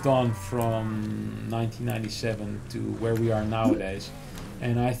moved on from 1997 to where we are nowadays,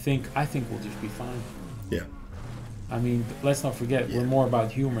 and I think we'll just be fine. Yeah. I mean, let's not forget, we're more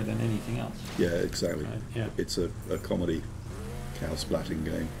about humor than anything else. Yeah, exactly. Right? Yeah. It's a comedy cow splatting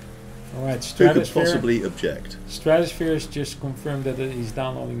game. All right, Who could possibly object? Stratosphere has just confirmed that he's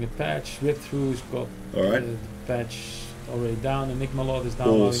downloading the patch. Rip-Through's got the patch already down. Enigma Lot is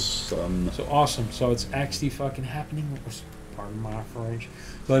downloading. Awesome. So awesome. So it's actually fucking happening. Pardon my French,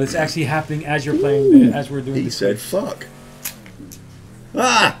 but it's actually happening as you're playing, as we're doing. He said, "Fuck."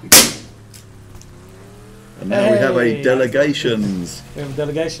 Ah. And now we have a delegations. We have a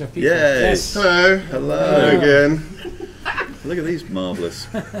delegation of people. Yes. Hello. Hello again. Look at these marvellous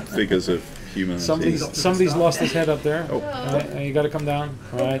figures of humanity. Somebody's lost his head up there. Oh. Right, you got to come down.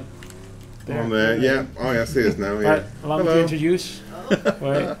 Right. On there. Yeah. Oh, yeah. I see us now. Yeah. Right, allow me to introduce.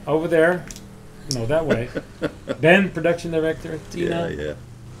 Right over there. No, that way. Ben, production director. Tina,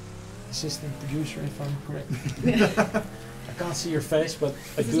 assistant producer, if I'm correct. I can't see your face, but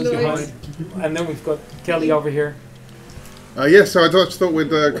I do it behind. And then we've got Kelly over here. Yeah, so I just thought we'd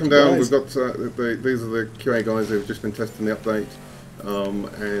come down. We've got these are the QA guys who've just been testing the update,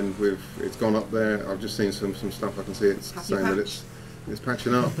 and it's gone up there. I've just seen some stuff. I can see it's saying that it's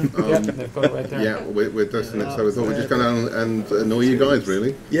patching up. Yeah, they've got it right there. Yeah, we're testing it, so we thought we'd just go down and annoy you guys,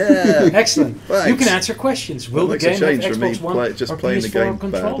 really. Yeah. Excellent. Thanks. You can answer questions. Will the game have Xbox One or playing the PS4 game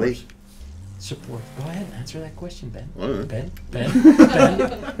controllers? badly. Support. Go ahead and answer that question, Ben. I don't know.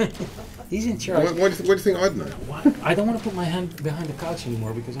 Ben. He's in charge. What do you think I'd know? What? I don't want to put my hand behind the couch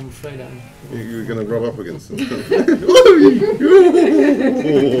anymore because I'm afraid You're going to rub up against them.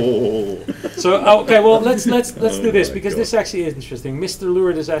 So okay, well let's Oh do this my because God. this actually is interesting. Mr.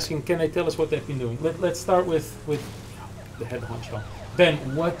 Lurid is asking, can they tell us what they've been doing? Let's start with the head honcho. Ben,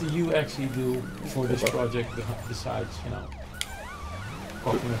 what do you actually do for this project besides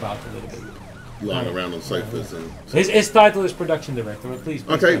talking about a little bit? Lying around on sofas and. His title is production director. But please.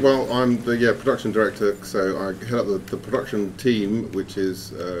 Okay, go. well, I'm the production director, so I head up the production team, which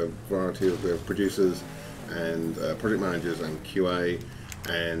is a variety of producers and project managers and QA,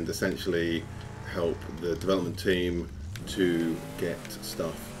 and essentially help the development team to get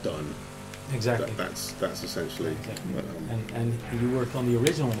stuff done. Exactly. That's essentially. Exactly. And you worked on the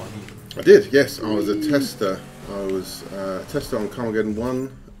original one. Even. I did, yes. I was a tester. I was a tester on Carmageddon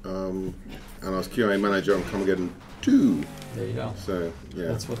 1, and I was QA manager on Carmageddon 2. There you go. So, yeah.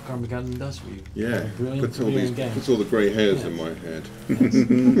 That's what Carmageddon does for you. Yeah, Brilliant, brilliant game. puts all the grey hairs in my head.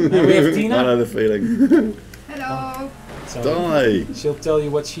 And we have Tina. I know the feeling. Hello. So Die. she'll tell you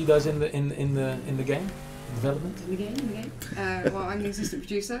what she does in the game development. In the game. Well, I'm the assistant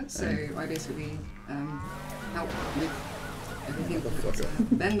producer, so I basically help with everything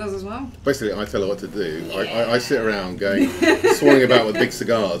that Ben does as well. Basically, I tell her what to do. I sit around going, swirling about with big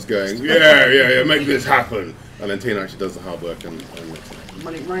cigars, going, yeah, make this happen. And then Tina actually does the hard work and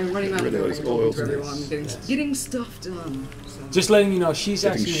Running around the Really building, nice talking oils to and everyone, getting stuff done. So. Just letting you know, she's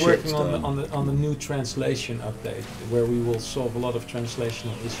Getting actually shit working done. on the new translation update, where we will solve a lot of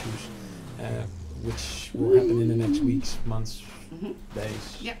translational issues, which will happen in the next weeks, months,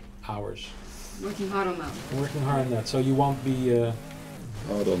 days, Yep. hours. Working hard on that. Working hard on that, so you won't be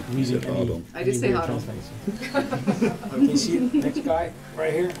Hard on. You reading said hard any. on. I did any say weird hard on. translations. Can you see it? Next guy,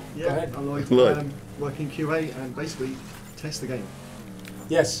 right here. Go Yeah, ahead. I'm Lloyd. Lloyd. Working QA and basically test the game.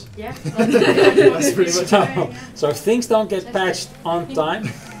 Yes. Yeah. That's pretty much So if things don't get patched on time,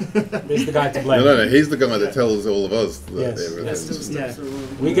 there's the guy to blame. No, he's the guy that tells all of us that Yes, everything. yes. Still stuff to roll.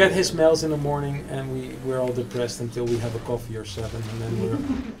 We get his mails in the morning, and we're all depressed until we have a coffee or 7, and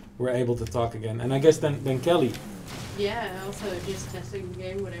then we're able to talk again. And I guess then Kelly. Yeah, also just testing the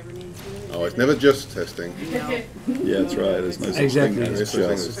game, whatever needs to be. Oh, it's never just testing. No. Yeah, that's right. There's no such Exactly. thing as There's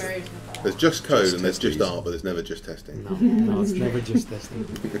no such just. thing Very There's just code Just and there's just testes. art, but there's never just testing. No, it's never just testing.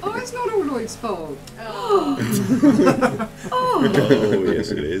 Oh, it's not all Lloyd's fault. Oh. Oh,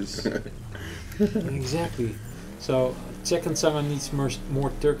 yes, it is. Exactly. So Second Sanga needs more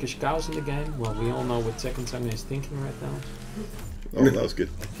Turkish cows in the game. Well, we all know what Second Sanga is thinking right now. Oh, that was good.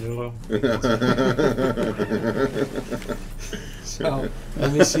 Euro. So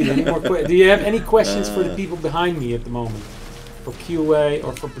let me see. Any more do you have any questions for the people behind me at the moment, for QA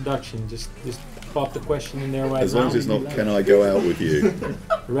or for production? Just pop the question in there right As now. long as it's not, can I go out with you?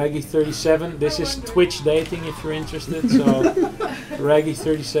 Raggy37. This is Twitch dating if you're interested. So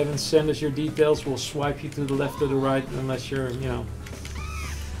Raggy37, send us your details. We'll swipe you to the left or the right, unless you're,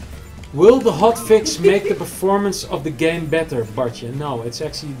 Will the hotfix make the performance of the game better, Bartje? No, it's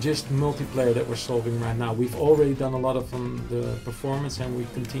actually just multiplayer that we're solving right now. We've already done a lot of the performance, and we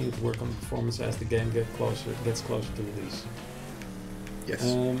continue to work on the performance as the game gets closer to release.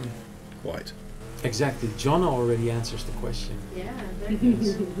 Yes, quite. Exactly. John already answers the question. Yeah, that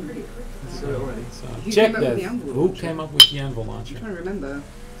is Yes. pretty quick. So Who check came up that. with the Anvil Who launcher? came up with the Anvil launcher? I'm trying to remember.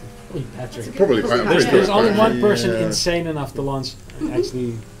 Probably Patrick. Probably quite There's only one Yeah. person insane enough to launch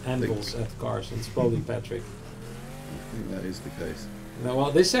actually anvils at cars, and it's probably Patrick. I think that is the case. No,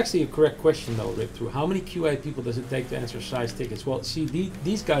 well, this is actually a correct question though, Rip. Through how many QA people does it take to answer size tickets? Well, see,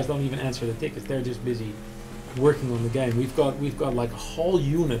 these guys don't even answer the tickets; they're just busy working on the game. We've got like a whole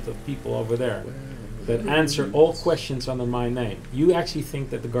unit of people over there that answer all questions under my name. You actually think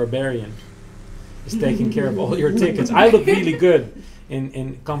that the Garbarian is taking care of all your tickets? I look really good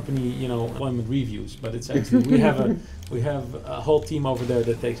in company, employment reviews, but it's actually we have a whole team over there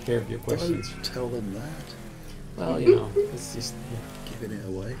that takes care of your questions. Don't tell them that. Well, it's just Giving it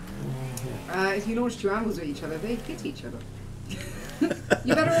away. If you launch two Anvils at each other, they hit each other.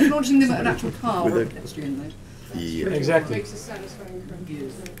 You're better off launching them at an actual car With or a- a pedestrian mode. Yeah. Exactly. Makes a satisfying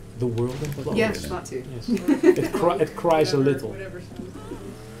crunch. The world implodes. Yes, that too. Yes. It cries a little. Whatever sounds.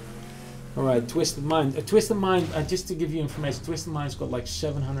 All right, Twisted Mind. Twisted Mind. Just to give you information, Twisted Mind's got like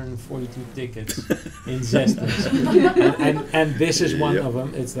 742 tickets in Zestens, and this is one Yep. of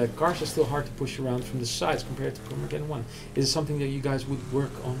them. It's that cars are still hard to push around from the sides compared to Carmageddon 1. Is it something that you guys would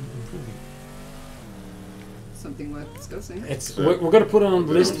work on improving? Something worth discussing. It's So- we're going to put it on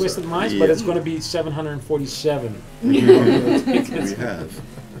the list, Twisted Minds, but Yeah. it's going to be 747. We tickets. have.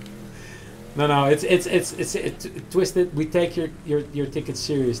 No, it's Twisted. We take your tickets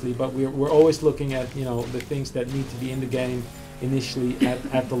seriously, but we're always looking at the things that need to be in the game initially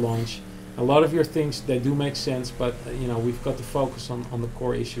at the launch. A lot of your things, they do make sense, but you know, we've got to focus on the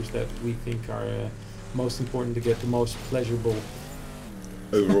core issues that we think are most important to get the most pleasurable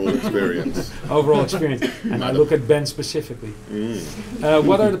Overall experience. overall experience. And I look at Ben specifically.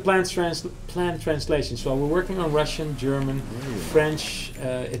 What are the planned translations? So we're working on Russian, German, French,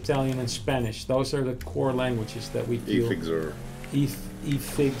 Italian, and Spanish. Those are the core languages that we feel. Efixor.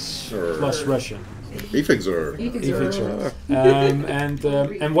 Efigs plus Russian. Efixor.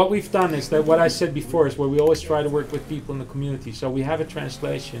 And what we've done is that what I said before is where we always try to work with people in the community. So we have a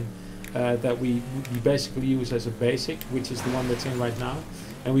translation that we basically use as a basic, which is the one that's in right now.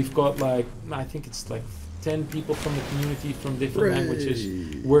 And we've got like, I think it's like 10 people from the community from different languages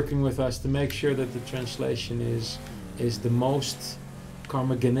working with us to make sure that the translation is the most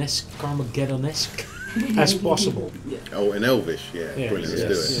Carmageddon-esque as possible. Oh, in Elvish, yeah. Yeah, Brilliant, yes,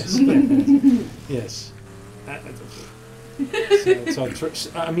 let's do it. yes.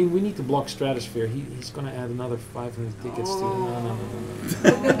 I mean, we need to block Stratosphere. He's going to add another 500 tickets to. No.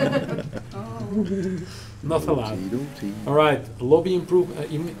 Not allowed. All right, lobby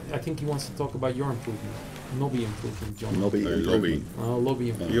improvement. I think he wants to talk about your improvement. Lobby improvement, John. Lobby. Oh, lobby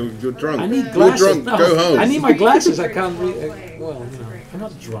improvement. You're drunk. I need You're glasses. drunk. No, Go home. I need my glasses. I can't read. Well, you know, I'm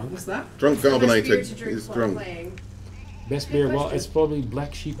not drunk. What's that? Drunk Best beer carbonated to drink is while drunk. playing. Best Good beer. Well, question. it's probably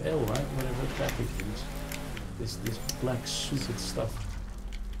Black Sheep Ale, right? Whatever that we use. This black stupid stuff.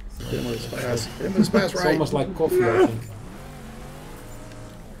 It's almost like coffee, I think.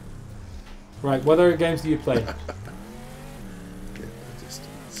 Right, what other games do you play?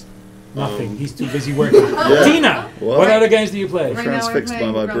 Nothing. He's too busy working. Tina, what other games do you play? Right now I'm Transfixed by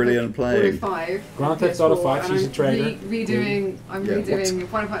playing my Grand brilliant Theft Auto playing. 5. Grand Theft Auto 5, and she's a I'm trader. redoing. I'm Yeah, redoing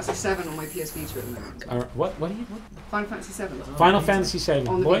Final Fantasy 7 on my PS Vita at the moment. What? What? Final Fantasy 7 Final Fantasy 7.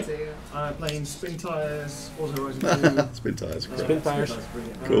 on the Boy? Vita. Playing Spin Tires, Forza Horizon 2. Spin tires. Spin Tires.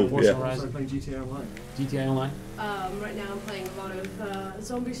 Brilliant. Cool, Forza yeah. Also Horizon. playing GTA Online. GTA Online. Right now I'm playing a lot of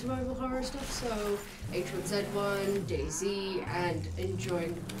zombie survival horror stuff, so H1Z1, DayZ, and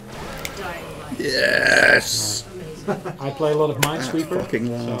enjoying Dying Light. Yes. Amazing. I play a lot of Minesweeper.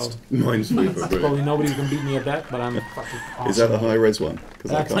 Fucking last. So Minesweeper, brilliant. probably nobody can beat me at that, but I'm fucking awesome. Is that the high res one?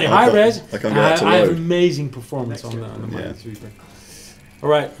 'Cause I play high res. I can't get that to I have load. amazing performance on the Yeah. Minesweeper. All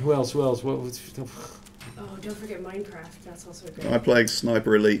right, who else? Oh, don't forget Minecraft. That's also great. I'm playing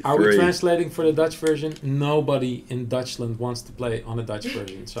Sniper Elite 3. Are we translating for the Dutch version? Nobody in Dutchland wants to play on a Dutch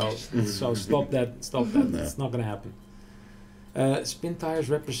version, so stop that. Stop that. No. It's not going to happen. Spin Tires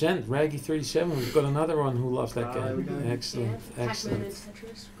represent Raggy37. We've got another one who loves that There we game. go. Excellent, Pac-Man excellent. and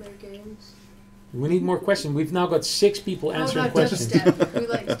Tetris, great games. We need more questions. We've now got 6 people answering no, questions. dubstep. Who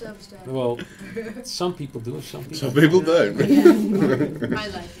likes dubstep? Well, some people do. Some people. Some people don't. Yeah. I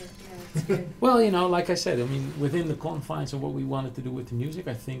like it. Yeah, it's good. Well, you know, like I said, I mean, within the confines of what we wanted to do with the music,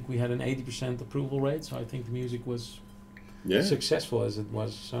 I think we had an 80% approval rate. So I think the music was Yeah. successful as it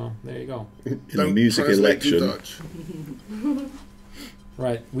was. So there you go. In the music translate to election. Dutch.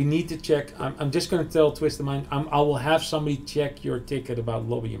 Right. We need to check. I'm just going to tell Twist the Mind. I will have somebody check your ticket about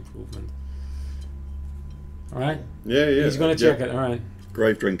lobby improvement. All right. Yeah, yeah. He's going to check it. All right.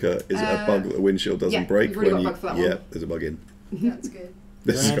 Grave Drinker, is it a bug that the windshield doesn't yeah, break we've already when got you? a bug for that Yeah, one. there's a bug in. That's good.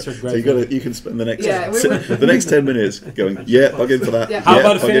 This Your is answer, so you can spend the next Yeah, the next 10 minutes going, yeah, bug in for that. Yeah. How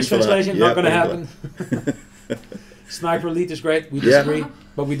about a bug in Finnish for that, translation? yeah, Not going to bug in for happen. Sniper Elite is great. We Yeah. disagree,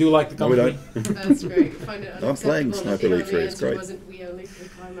 but we do like the No, we company. That's great. Find it I'm playing unacceptable that Sniper the Elite only 3, it's answer great. wasn't we only for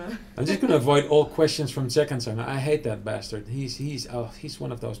Karma. I'm just going to avoid all questions from Second Son. I hate that bastard. He's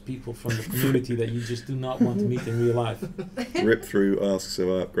one of those people from the community that you just do not want to meet in real life. Rip Through asks if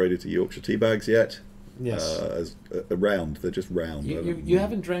I upgraded to Yorkshire tea bags yet. Yes. As a round, they're just round. You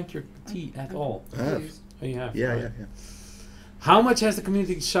haven't drank your tea at all. I have. Oh, you have. Yeah, right. yeah. How much has the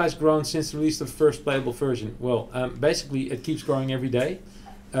community size grown since the release of the first playable version? Well, basically it keeps growing every day.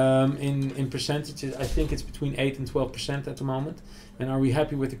 In percentages, I think it's between 8 and 12% at the moment. And are we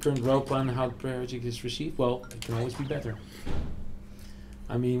happy with the current roadplan and how the project is received? Well, it can always be better.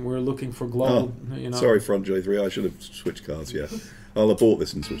 I mean, we're looking for global, you know. Sorry, Front J3, I should have switched cars, yeah. I'll abort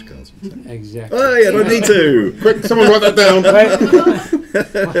this and switch cars. Exactly. Hey, I don't need to! Quick, someone write that down.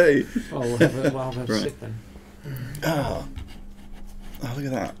 Hey! Oh, we'll have a Right. sit then. Oh, look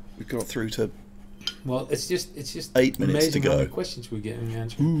at that. We've got through to... Well, it's just 8 minutes amazing to how go. many questions we're getting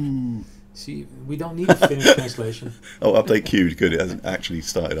answered. See, we don't need a Finnish translation. Oh, update queued. Good, it hasn't actually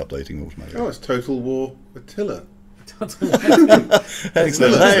started updating automatically. Oh, it's Total War Attila.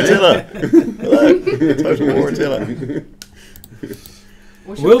 Excellent. Hey, Attila! Hello! Total War Attila.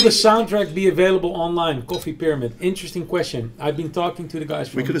 Will the soundtrack be available online? Coffee Pyramid. Interesting question. I've been talking to the guys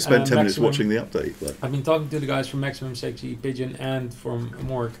from We could have spent 10 minutes Maximum- watching the update. But I've been talking to the guys from Maximum Sexy Pigeon and from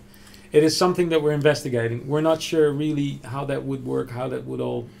Morg. it is something that we're investigating. We're not sure really how that would work, how that would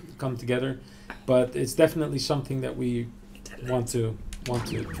all come together, but it's definitely something that we want to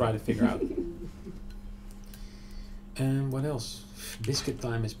try to figure out. And what else? Biscuit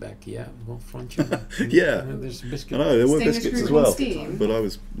time is back. Yeah, well, front Yeah. there's biscuit. I know there were Stainless biscuits as screw on well, Steam. but I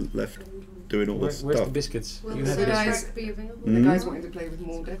was left doing all this Where's stuff. the biscuits? Will You the have the biscuits? guys- soundtrack be available? The guys wanting to play with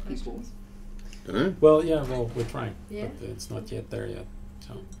more deaf people. Dunno. Well, yeah, well, we're trying, Yeah. but it's not yet there yet.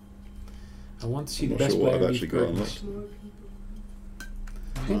 So I want to see I'm the not best sure what player I've leave actually got curtains. More people.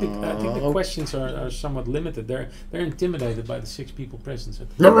 I think the Oh. questions are somewhat limited. They're intimidated by the 6 people present.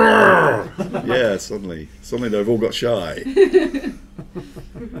 Yeah, suddenly they've all got shy.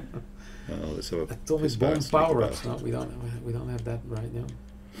 Oh, let's have a Atomic piss bomb back sneak power about. ups. No, we don't have that right now.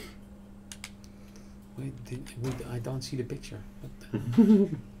 I don't see the picture.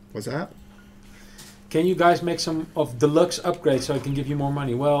 What's that? Can you guys make some of deluxe upgrades so I can give you more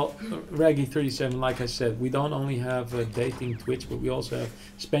money? Well, Raggy37, like I said, we don't only have dating Twitch, but we also have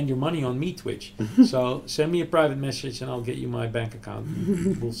spend your money on me Twitch. So send me a private message and I'll get you my bank account.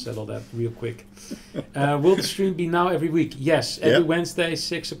 We'll settle that real quick. Will the stream be now every week? Yes, every Yep. Wednesday,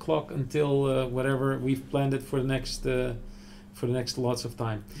 6 o'clock until whatever. We've planned it for the next lots of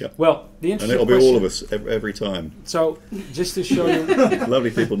time. Yep. Well, the And interesting it'll be question, all of us every time. So, just to show you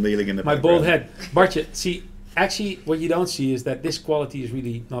Lovely people kneeling in the my background. bald head. Bartje, see, actually what you don't see is that this quality is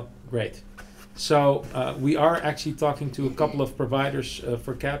really not great. So we are actually talking to a couple of providers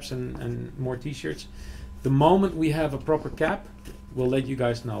for caps and more t-shirts. The moment we have a proper cap, we'll let you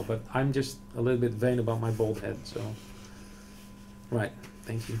guys know. But I'm just a little bit vain about my bald head. So, right,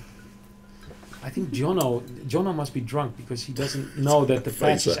 thank you. I think Jono must be drunk because he doesn't know that the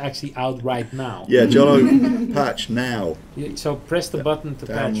patch is actually out right now. Yeah, Jono, patch now. Yeah, so press the button to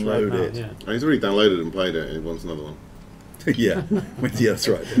patch right Download now. it. Yeah. Oh, he's already downloaded and played it, and he wants another one. Yeah, yeah, that's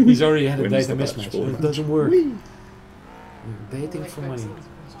right. He's already had a When's data the patch mismatch. for? It doesn't work. Whee! Dating Like for money. Maxim's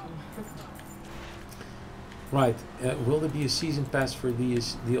Right. Will there be a season pass for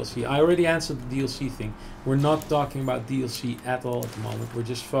DLC? I already answered the DLC thing. We're not talking about DLC at all at the moment. We're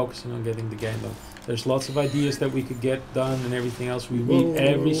just focusing on getting the game done. There's lots of ideas that we could get done and everything else. We read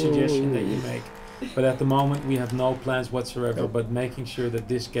every suggestion that you make. But at the moment, we have no plans whatsoever, but making sure that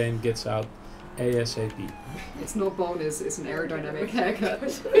this game gets out ASAP. It's not bonus, it's an aerodynamic haircut.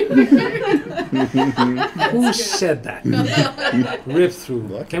 Who said that? Rip through.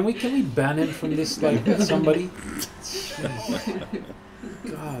 What? Can we ban him from this, like, somebody? Jeez.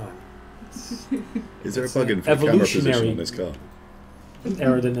 God. Is there a It's plug-in an for the camera position evolutionary- on this car?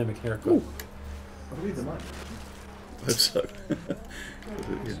 Aerodynamic haircut. I believe they might. I hope so.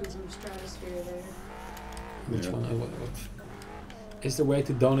 There's some stratosphere there. Which Yeah. one? What? Is there a way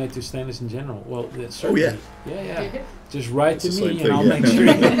to donate to Stainless in general? Well, certainly. Yeah. Just write It's to the me, same and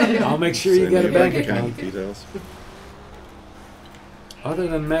thing, I'll make sure you get a bank account. Details. Other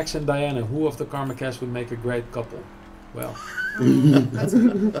than Max and Diana, who of the Carmacast would make a great couple? Well, That's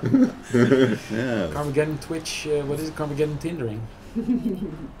Yeah. Carmageddon Twitch. What is it? Carmageddon Tindering.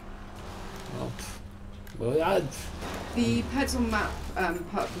 Well, yeah. the pets on map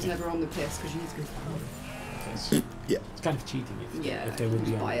pup was never on the piss because you need to go. Yeah. It's kind of cheating if they would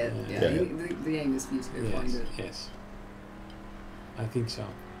be just on buy it. it. Yeah, Yeah. The aim is for you to go find it. Yes. I think so.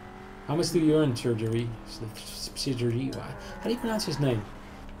 How much do you earn, surgery? Surgery? How do you pronounce his name?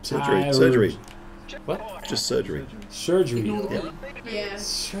 Surgery. Surgery. What? Just surgery. Surgery. Ignore the Yeah. P. Yeah.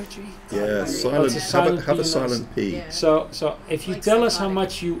 Surgery. Yeah, it's silent. a silent Have a P, silent P. Yeah. So if you Like tell us how psychotic.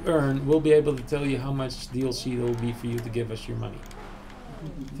 much you earn, we'll be able to tell you how much DLC there will be for you to give us your money.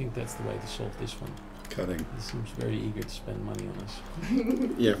 I think that's the way to solve this one. Cutting. He seems very eager to spend money on us.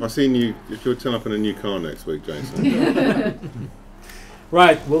 Yeah, if you'll turn up in a new car next week, Jason.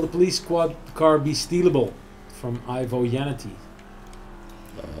 Right, will the police squad car be stealable? From Ivo Yanity.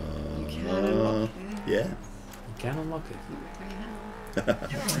 You can unlock it. Yeah. You can unlock it.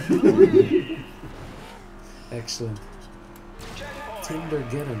 Okay. Excellent.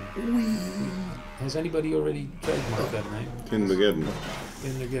 Tindergeddon. Has anybody already trademarked that name? Tindergeddon.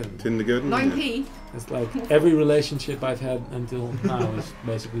 Tindergeddon. Tindergeddon? 9p. It's like every relationship I've had until now is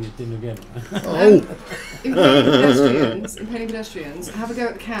basically a Tindergeddon. Oh! Impending pedestrians, have a go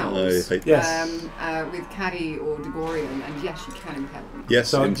at the cows. I hate Yes. With Caddy or Degorian, and yes, you can impale them. Yes,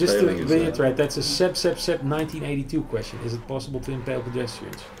 So just to impaling is reiterate, that's a Seb 1982 question. Is it possible to impale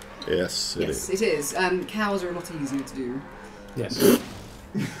pedestrians? Yes, it Yes, is. it is. Cows are a lot easier to do. Yes.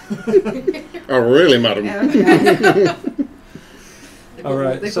 Oh, really, madam? Yeah. All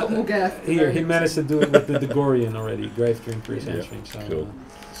right. They've so, got more girth. Here, he managed to do it with the Degorian already. Grave Drinker is Yeah, answering. So, cool.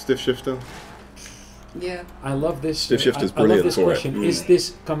 Stiff shifter? Yeah. I love this. Stiff Shift is I love brilliant this for it. question. Is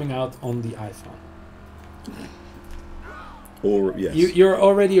this coming out on the iPhone? Or yes. You're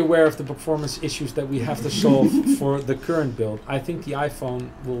already aware of the performance issues that we have to solve for the current build. I think the iPhone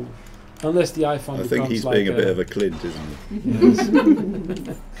will, unless the iPhone I becomes think he's like being a bit of a Clint, isn't he? Yes.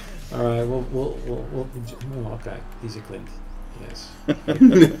 All right. We'll oh, okay. He's a Clint. Yes.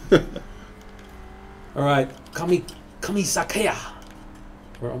 All right. Kamisakaya.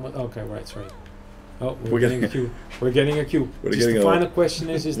 We're almost okay. Right. Sorry. Oh, we're getting a cue. We're getting a cue. Just the final question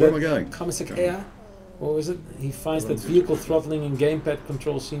is where that am I going? Kamisakaya? What was it? He finds that vehicle throttling and gamepad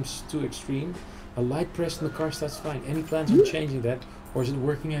control seems too extreme. A light press in the car starts fine. Any plans on changing that, or is it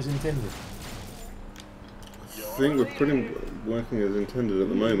working as intended? I think we're pretty working as intended at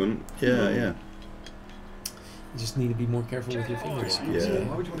the moment. Yeah, yeah. You just need to be more careful with your fingers. Yeah.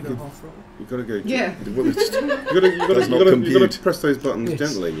 Why would you want to go half throttle? You've got to go. Yeah. You Does not got compute. to press those buttons Yes.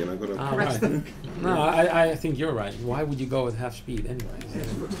 gently. You know. Got to. Ah, right. No, I think you're right. Why would you go at half speed anyway?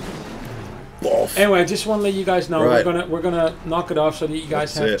 Off. Anyway, I just want to let you guys know Right. we're gonna knock it off so that you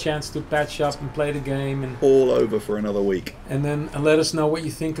guys That's have a it. chance to patch up and play the game, and All over for another week. then let us know what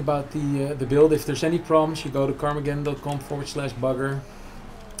you think about the build. If there's any problems, you go to carmageddon.com/bugger.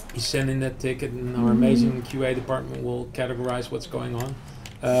 You send in that ticket, and our amazing QA department will categorize what's going on.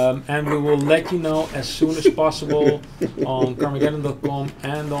 And we will let you know as soon as possible on Carmageddon.com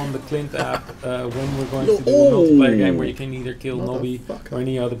and on the Clint app when we're going to do a multiplayer game where you can either kill Nobby or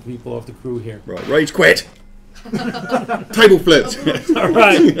any other people of the crew here. Right, rage quit. Table flips. All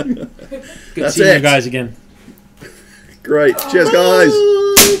right. Good That's seeing it. you guys again. Great. Cheers, guys.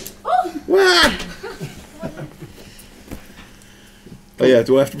 Wah! Oh yeah,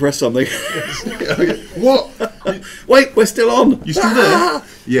 do I have to press something? What? Wait, we're still on. You still there?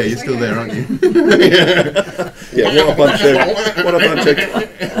 Yeah, you're still there, aren't you? Yeah, what a bunch of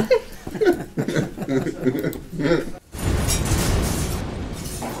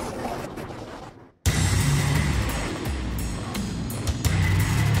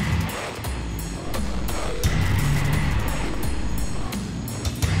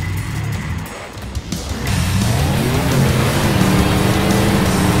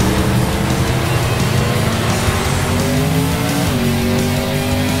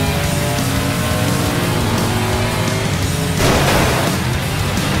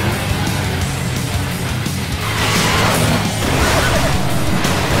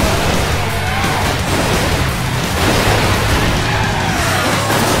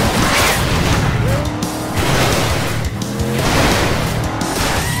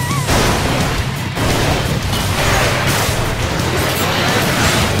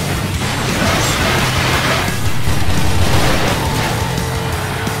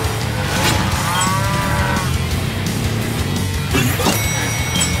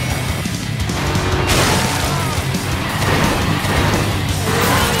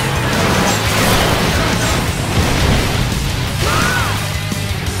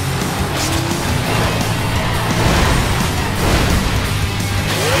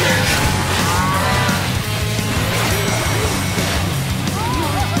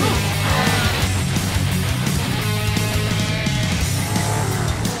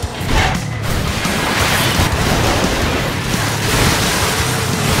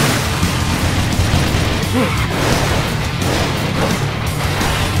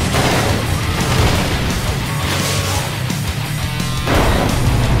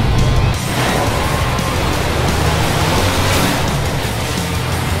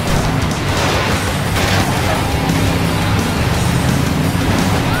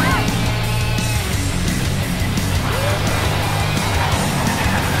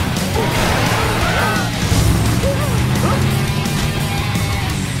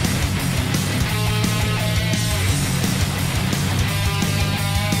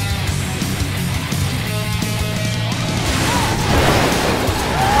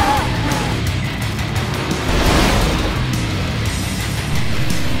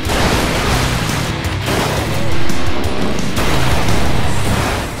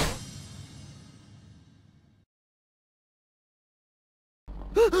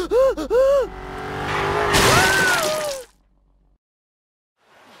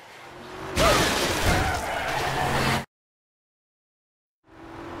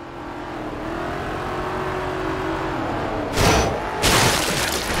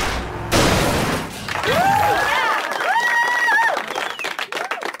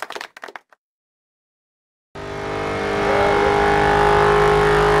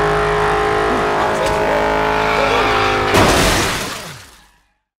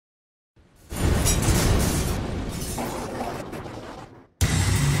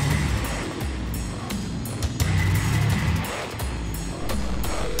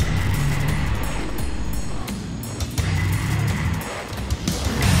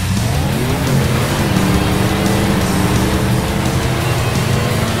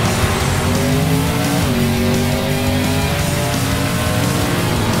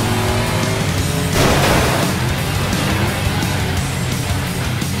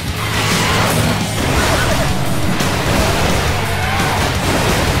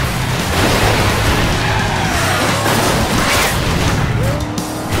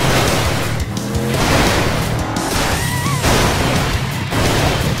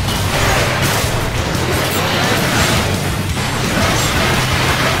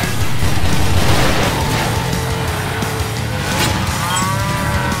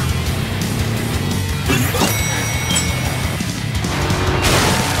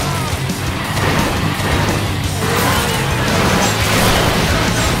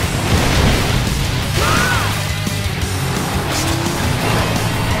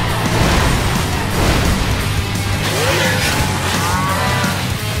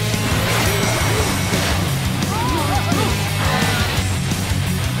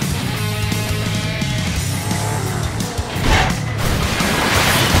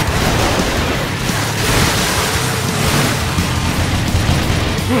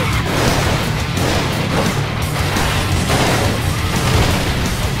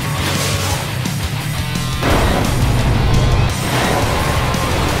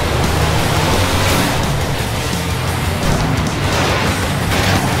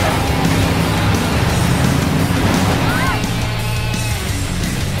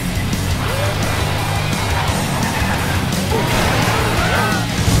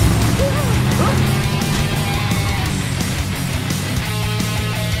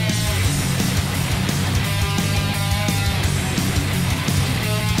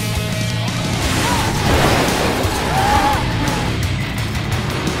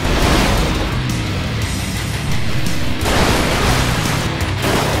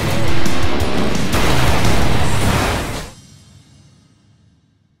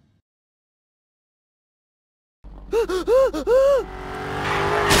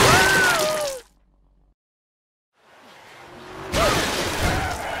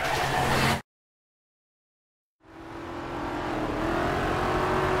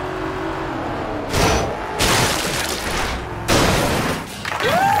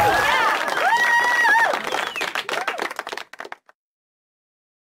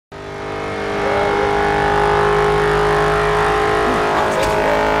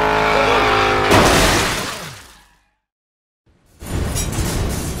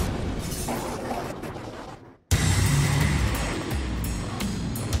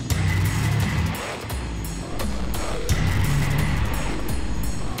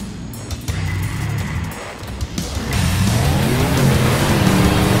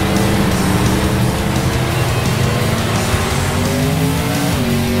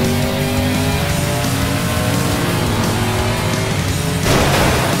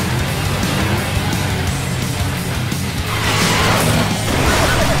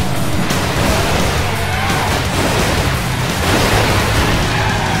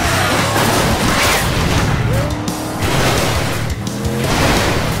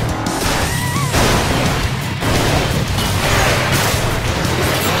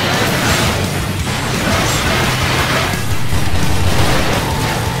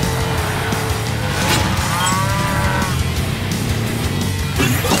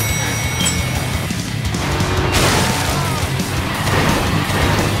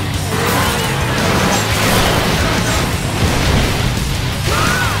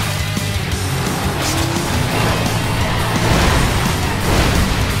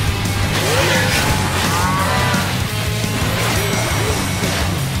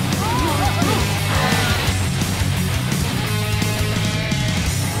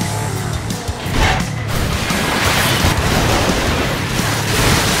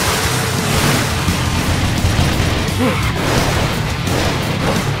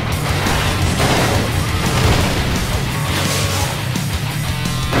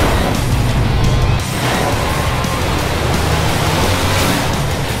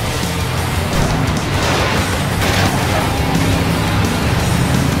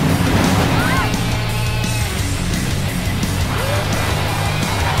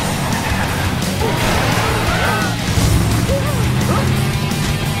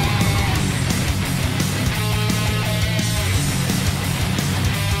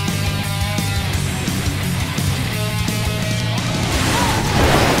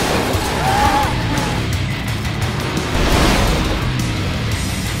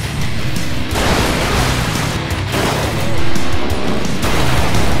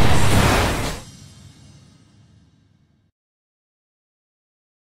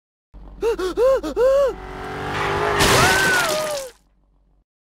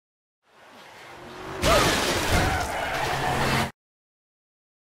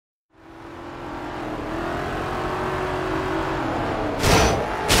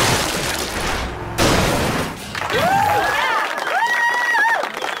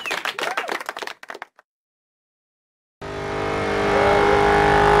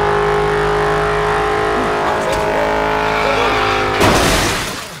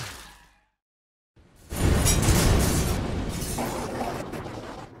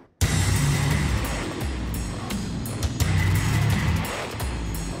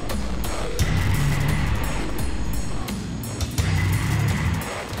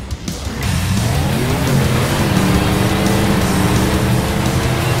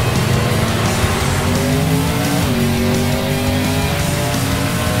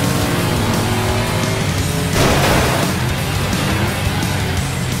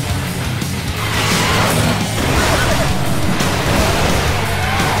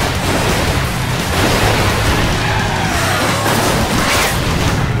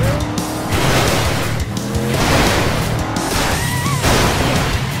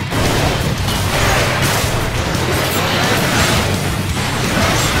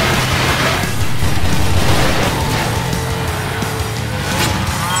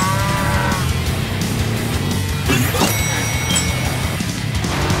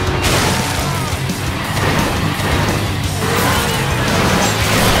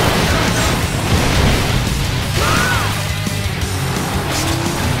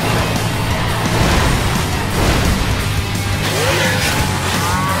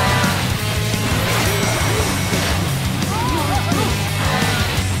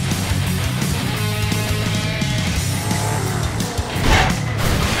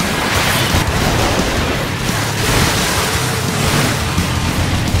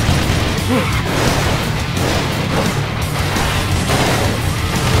Whew.